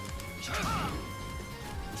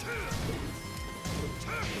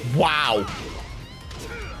 Wow.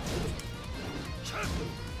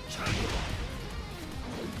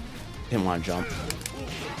 Didn't want to jump.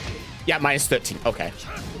 Yeah, minus 13. Okay.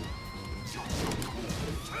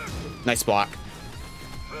 Nice block.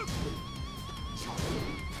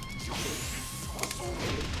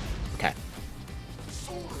 Okay.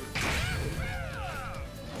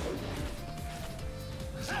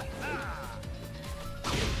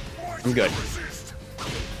 I'm good.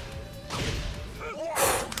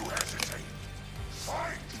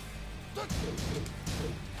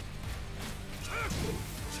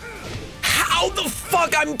 How the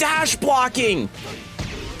fuck I'm dash blocking?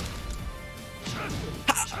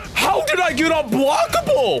 How did I get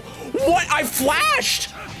unblockable? What? I flashed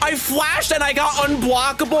and I got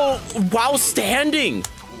unblockable while standing.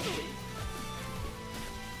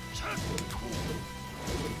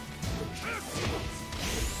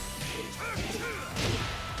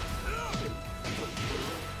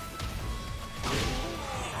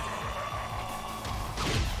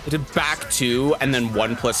 I did back 2 and then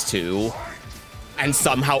 1 plus 2 and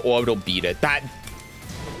somehow orbital beat it. That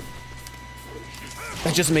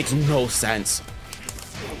just makes no sense.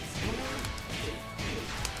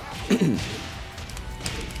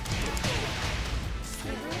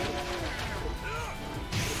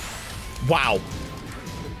 Wow.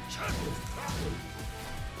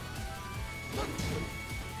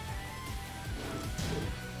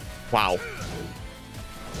 Wow.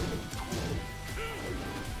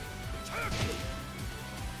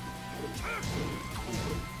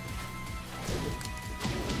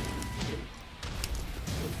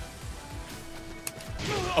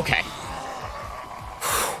 Okay.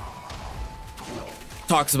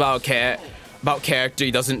 Talks about character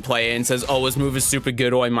he doesn't play and says, oh, his move is super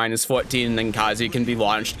good or minus 14, and then Kazuya can be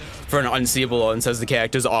launched for an unseeable and says the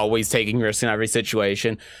character's always taking risks in every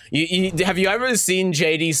situation. Have you ever seen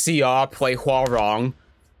JDCR play Huarong?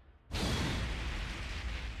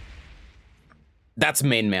 That's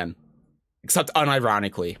Main Man. Except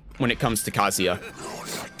unironically when it comes to Kazuya.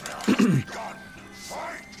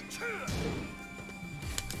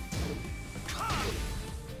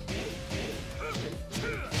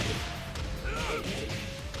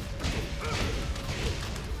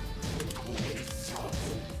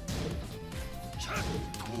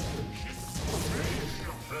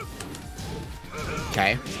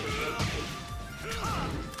 Okay.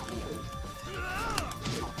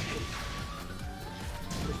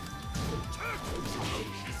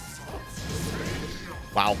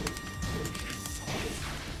 Wow.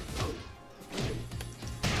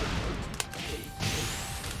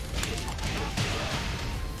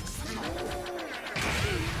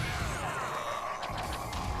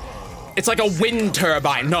 It's like a wind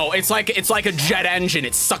turbine. No, it's like a jet engine.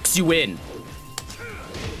 It sucks you in.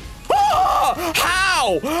 Oh,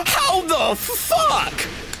 how? How the fuck?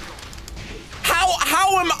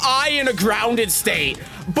 How am I in a grounded state,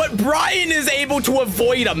 but Brian is able to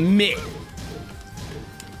avoid a mid?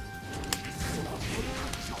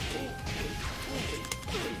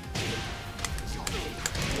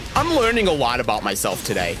 I'm learning a lot about myself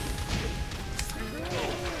today.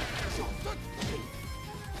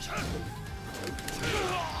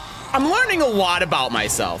 I'm learning a lot about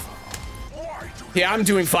myself. Yeah, I'm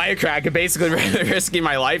doing Firecracker, basically risking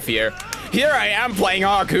my life here. Here I am playing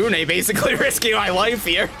Arcune, basically risking my life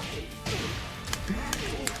here.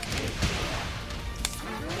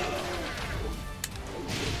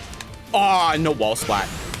 Oh, no wall splat.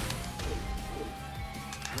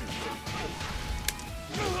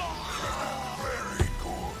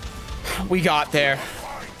 We got there.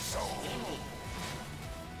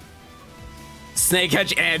 Snake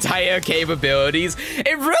Edge anti-air capabilities.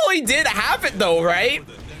 It really did have it though, right?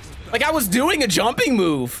 Like I was doing a jumping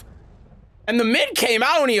move and the mid came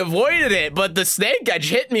out and he avoided it, but the Snake Edge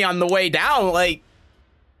hit me on the way down. Like,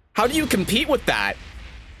 how do you compete with that?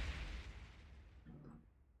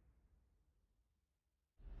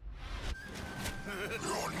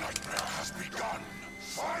 Your nightmare has begun.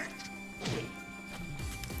 Fight!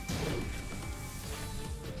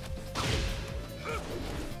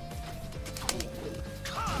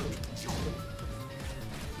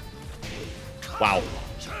 Wow.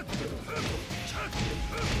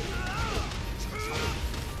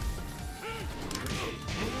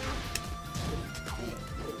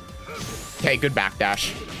 Okay, good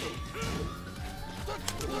backdash.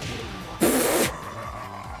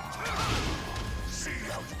 See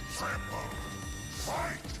how you tremble.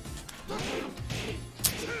 Fight!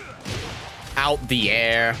 Out the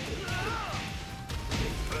air.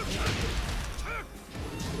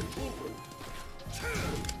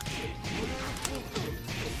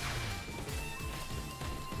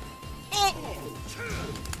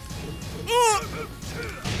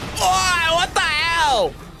 Oh, what the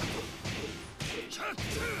hell?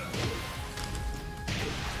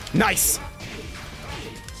 Nice.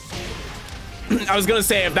 I was gonna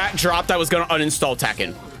say if that dropped, I was gonna uninstall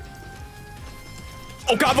Tekken.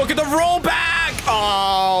 Oh god, look at the rollback!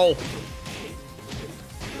 Oh.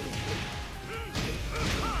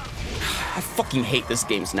 I fucking hate this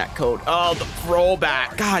game's netcode. Oh, the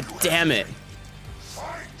rollback. God damn it.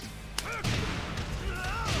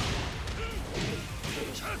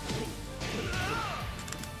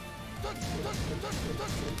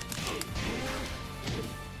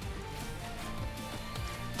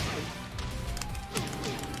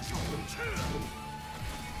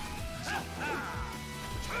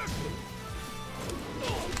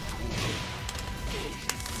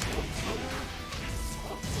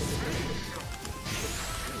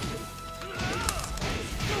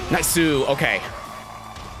 Nice, okay.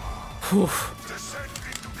 Whew. Descend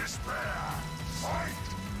into despair. Fight!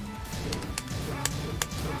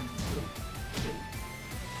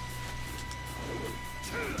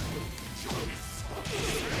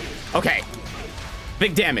 Okay.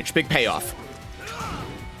 Big damage, big payoff.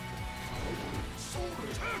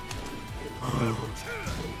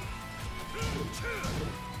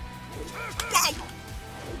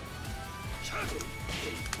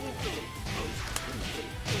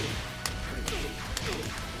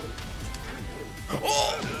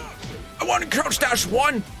 Oh! I want to crouch dash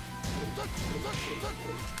one.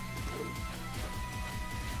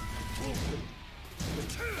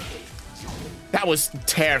 That was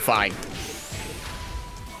terrifying.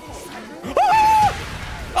 Ah!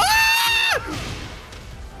 Ah!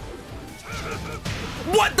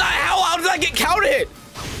 What the hell? How did I get counted?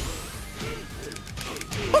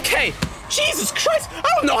 Okay. Jesus Christ. I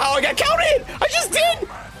don't know how I got counted. I just did.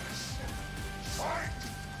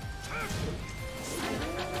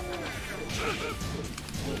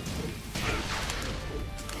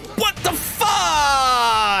 What the fuck?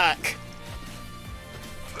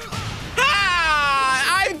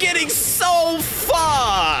 Ah, I'm getting so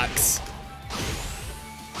fucked.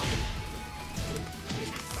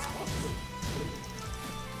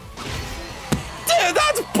 Dude,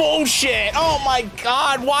 that's bullshit. Oh my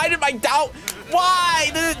god, why did my doubt?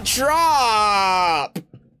 Why did it drop?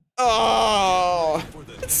 Oh,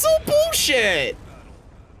 it's so bullshit.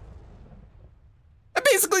 I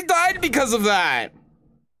basically died because of that.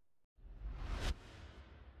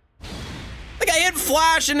 Like, I hit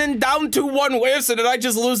flash and then down 2-1 whiffs and then I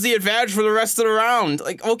just lose the advantage for the rest of the round.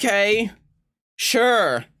 Like, okay.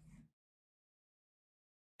 Sure.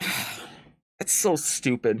 That's so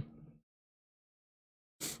stupid.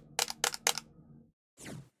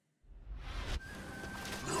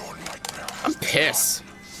 I'm pissed.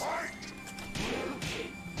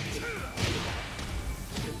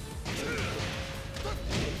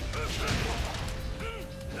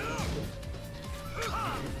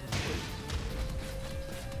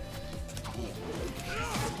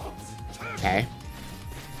 Okay.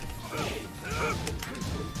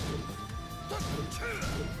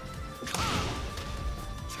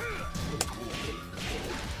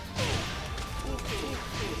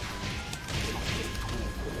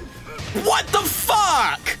 What the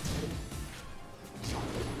fuck?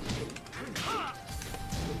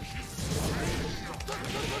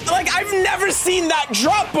 Like, I've never seen that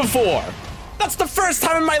drop before. That's the first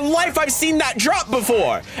time in my life I've seen that drop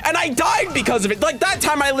before. And I died because of it. Like, that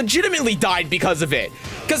time I legitimately died because of it.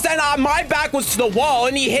 Because then my back was to the wall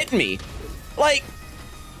and he hit me. Like,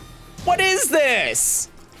 what is this?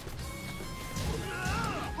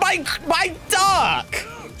 My duck.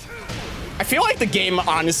 I feel like the game,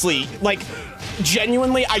 honestly, like,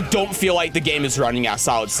 genuinely, I don't feel like the game is running at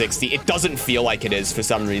solid 60. It doesn't feel like it is for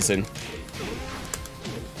some reason.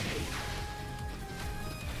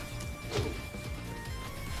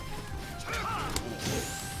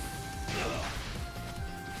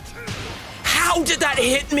 How did that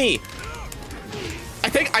hit me?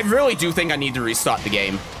 I really do think I need to restart the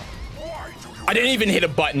game. I didn't even hit a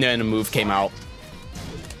button and a move came out.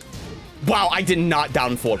 Wow, I did not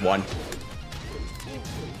down forward one.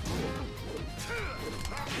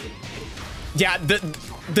 Yeah,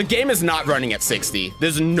 the game is not running at 60.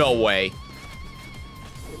 There's no way.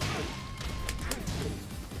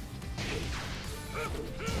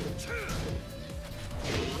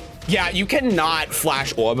 Yeah, you cannot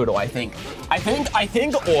flash orbital, I think. I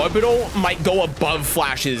think orbital might go above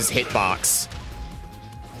Flash's hitbox.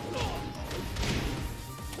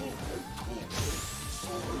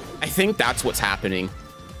 I think that's what's happening.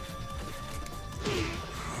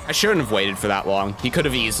 I shouldn't have waited for that long. He could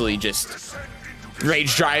have easily just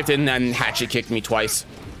rage drived and then hatchet kicked me twice.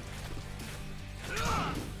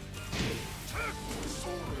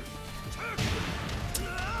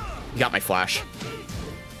 Got my flash.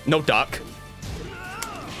 No duck.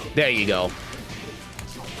 There you go.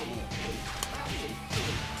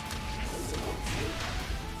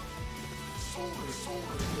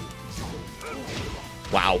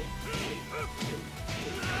 Wow.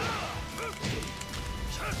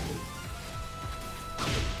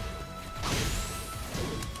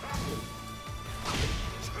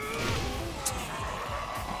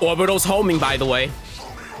 Orbital's homing, by the way.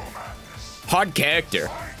 Hard character.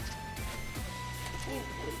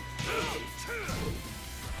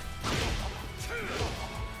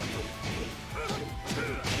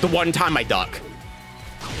 The one time I duck.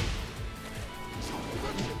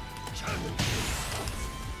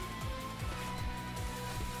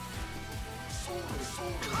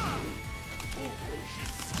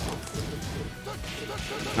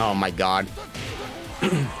 Oh my god.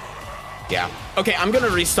 Yeah. Okay, I'm gonna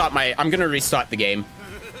restart the game.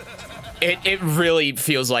 It really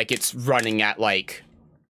feels like it's running at like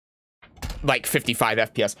 55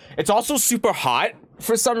 FPS. It's also super hot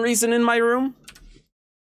for some reason in my room.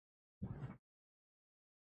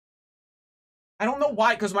 I don't know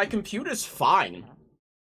why, because my computer's fine.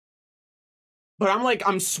 But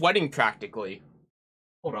I'm sweating practically.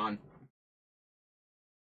 Hold on.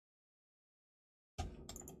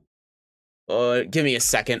 Give me a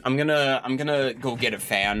second. I'm gonna go get a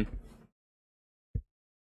fan.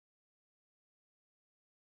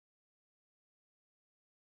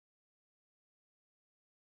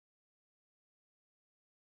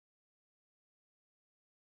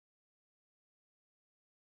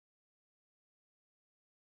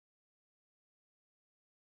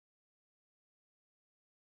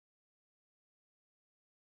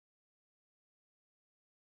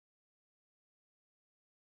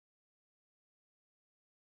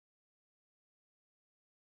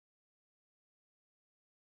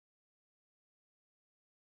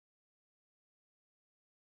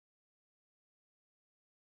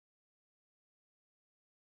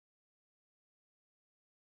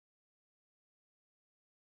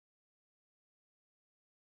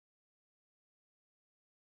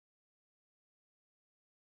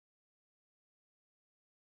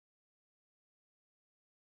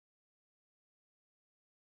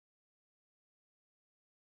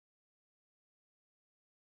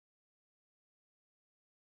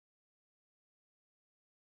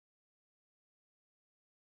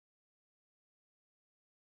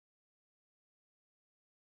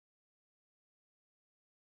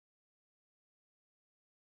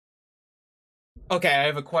 Okay, I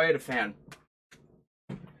have acquired a fan.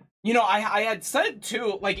 You know, I had said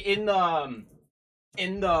too, like in the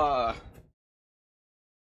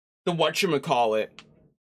whatchamacallit.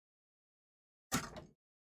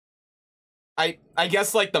 I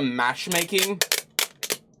guess like the matchmaking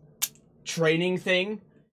training thing,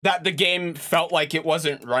 that the game felt like it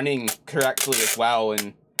wasn't running correctly as well,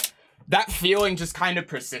 and that feeling just kind of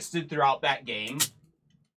persisted throughout that game.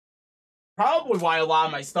 Probably why a lot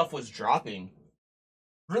of my stuff was dropping.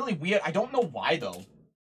 really weird. I don't know why, though.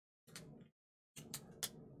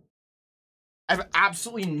 I have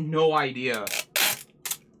absolutely no idea.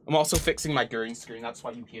 I'm also fixing my green screen. That's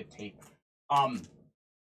why you hear tape.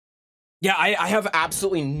 Yeah, I have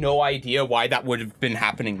absolutely no idea why that would have been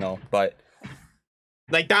happening, though. But,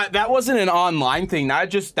 like, that wasn't an online thing.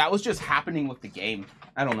 That was just happening with the game.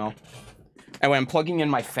 I don't know. Anyway, I'm plugging in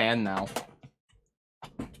my fan now.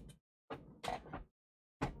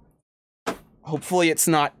 Hopefully it's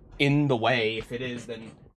not in the way. If it is,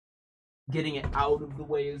 then getting it out of the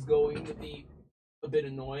way is going to be a bit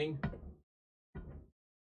annoying. That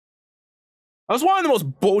was one of the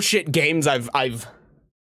most bullshit games I've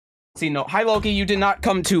seen. No, hi Loki, you did not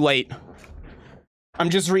come too late. I'm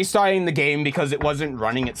just restarting the game because it wasn't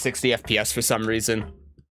running at 60 FPS for some reason.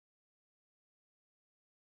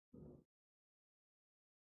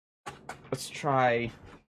 Let's try.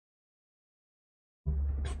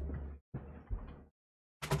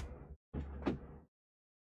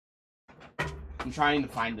 I'm trying to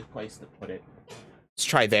find a place to put it. Let's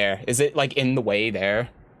try there. Is it like in the way there?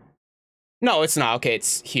 No, it's not. Okay,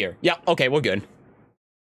 it's here. Yeah, okay, we're good.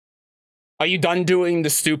 Are you done doing the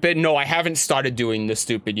stupid? No, I haven't started doing the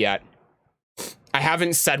stupid yet. I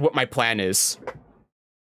haven't said what my plan is.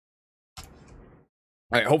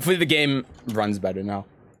 Alright, hopefully the game runs better now.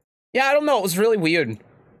 Yeah, I don't know. It was really weird.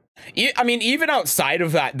 I mean, even outside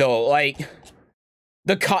of that, though, like...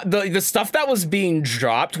 The stuff that was being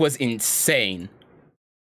dropped was insane.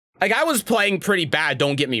 Like, I was playing pretty bad,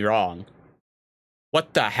 don't get me wrong.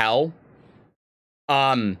 What the hell?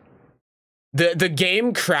 The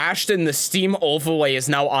game crashed and the Steam overlay is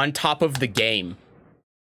now on top of the game.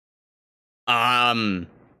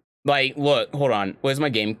 Like, look, hold on. Where's my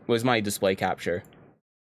game? Where's my display capture?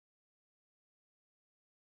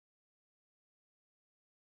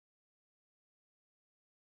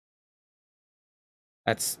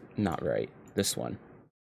 That's not right. This one.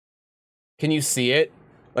 Can you see it?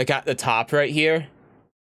 Like at the top right here?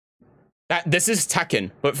 This is Tekken,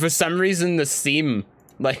 but for some reason the Steam,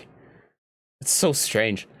 like, it's so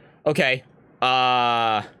strange. Okay.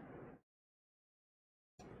 Let's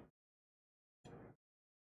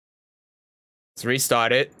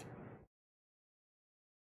restart it.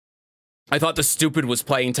 I thought the stupid was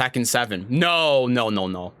playing Tekken 7. No, no, no,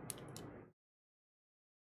 no.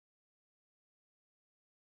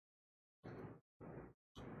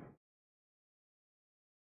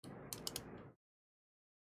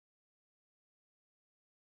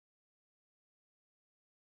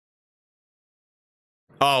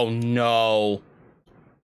 Oh no.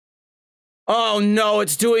 Oh no,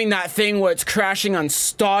 it's doing that thing where it's crashing on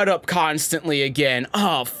startup constantly again.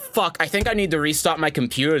 Oh fuck, I think I need to restart my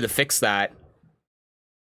computer to fix that.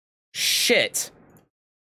 Shit.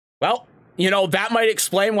 Well, you know, that might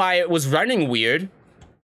explain why it was running weird.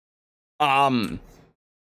 I'm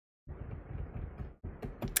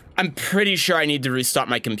pretty sure I need to restart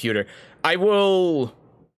my computer. I will...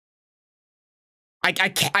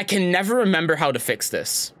 I can never remember how to fix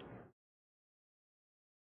this.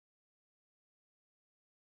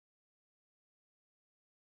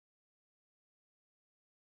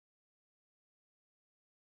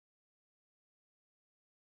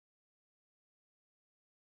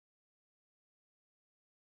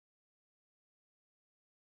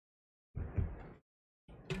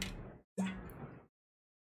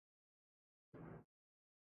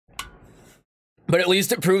 But at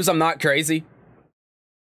least it proves I'm not crazy.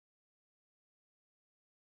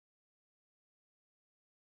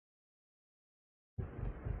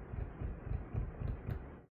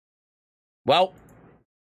 Well.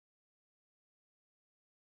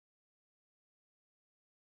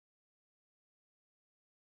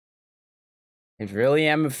 I really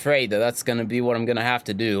am afraid that that's gonna be what I'm gonna have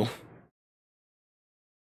to do.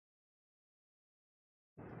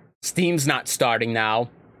 Steam's not starting now.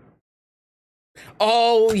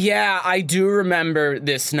 Oh, yeah, I do remember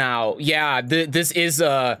this now. Yeah, this is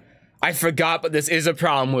a... I forgot, but this is a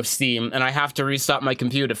problem with Steam, and I have to restart my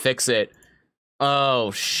computer to fix it. Oh,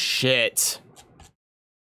 shit.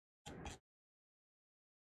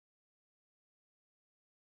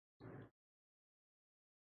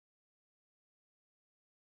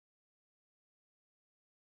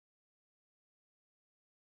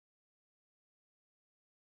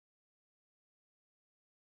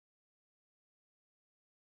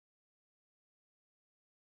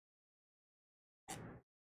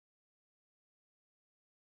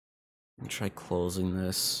 Let me try closing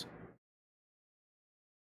this.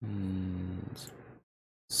 And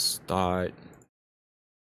start.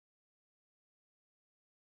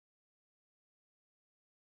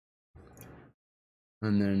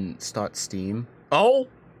 And then start Steam. Oh!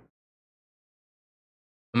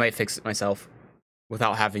 I might fix it myself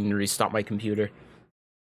without having to restart my computer.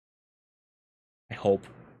 I hope.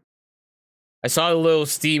 I saw a little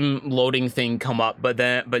Steam loading thing come up, but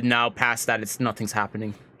now past that, nothing's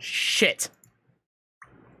happening. Shit.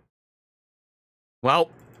 Well.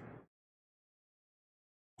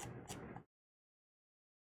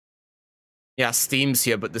 Yeah, Steam's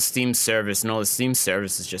here, but the Steam service, no, the Steam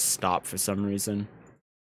service has just stopped for some reason.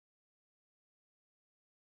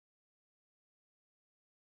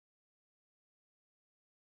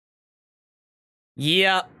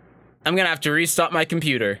 Yeah, I'm gonna have to restart my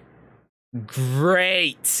computer.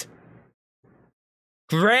 Great.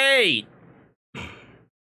 Great.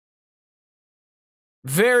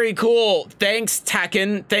 Very cool. Thanks,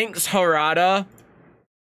 Tekken. Thanks, Harada.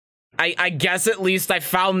 I guess at least I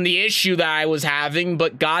found the issue that I was having,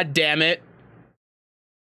 but god damn it.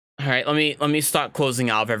 All right, let me start closing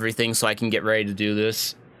out of everything so I can get ready to do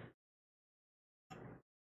this.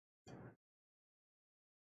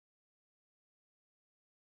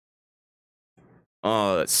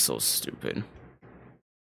 Oh, that's so stupid.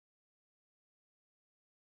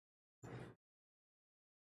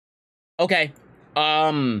 Okay.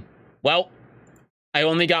 Well, I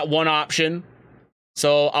only got one option.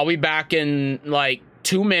 So I'll be back in like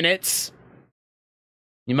 2 minutes.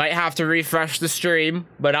 You might have to refresh the stream,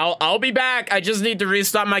 but I'll be back. I just need to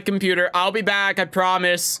restart my computer. I'll be back, I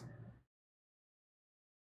promise.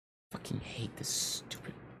 Fucking hate this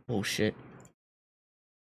stupid bullshit.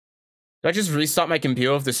 Do I just restart my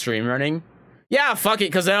computer with the stream running? Yeah, fuck it,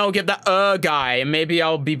 because then I'll get that guy, and maybe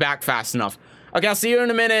I'll be back fast enough. Okay, I'll see you in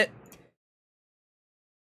a minute.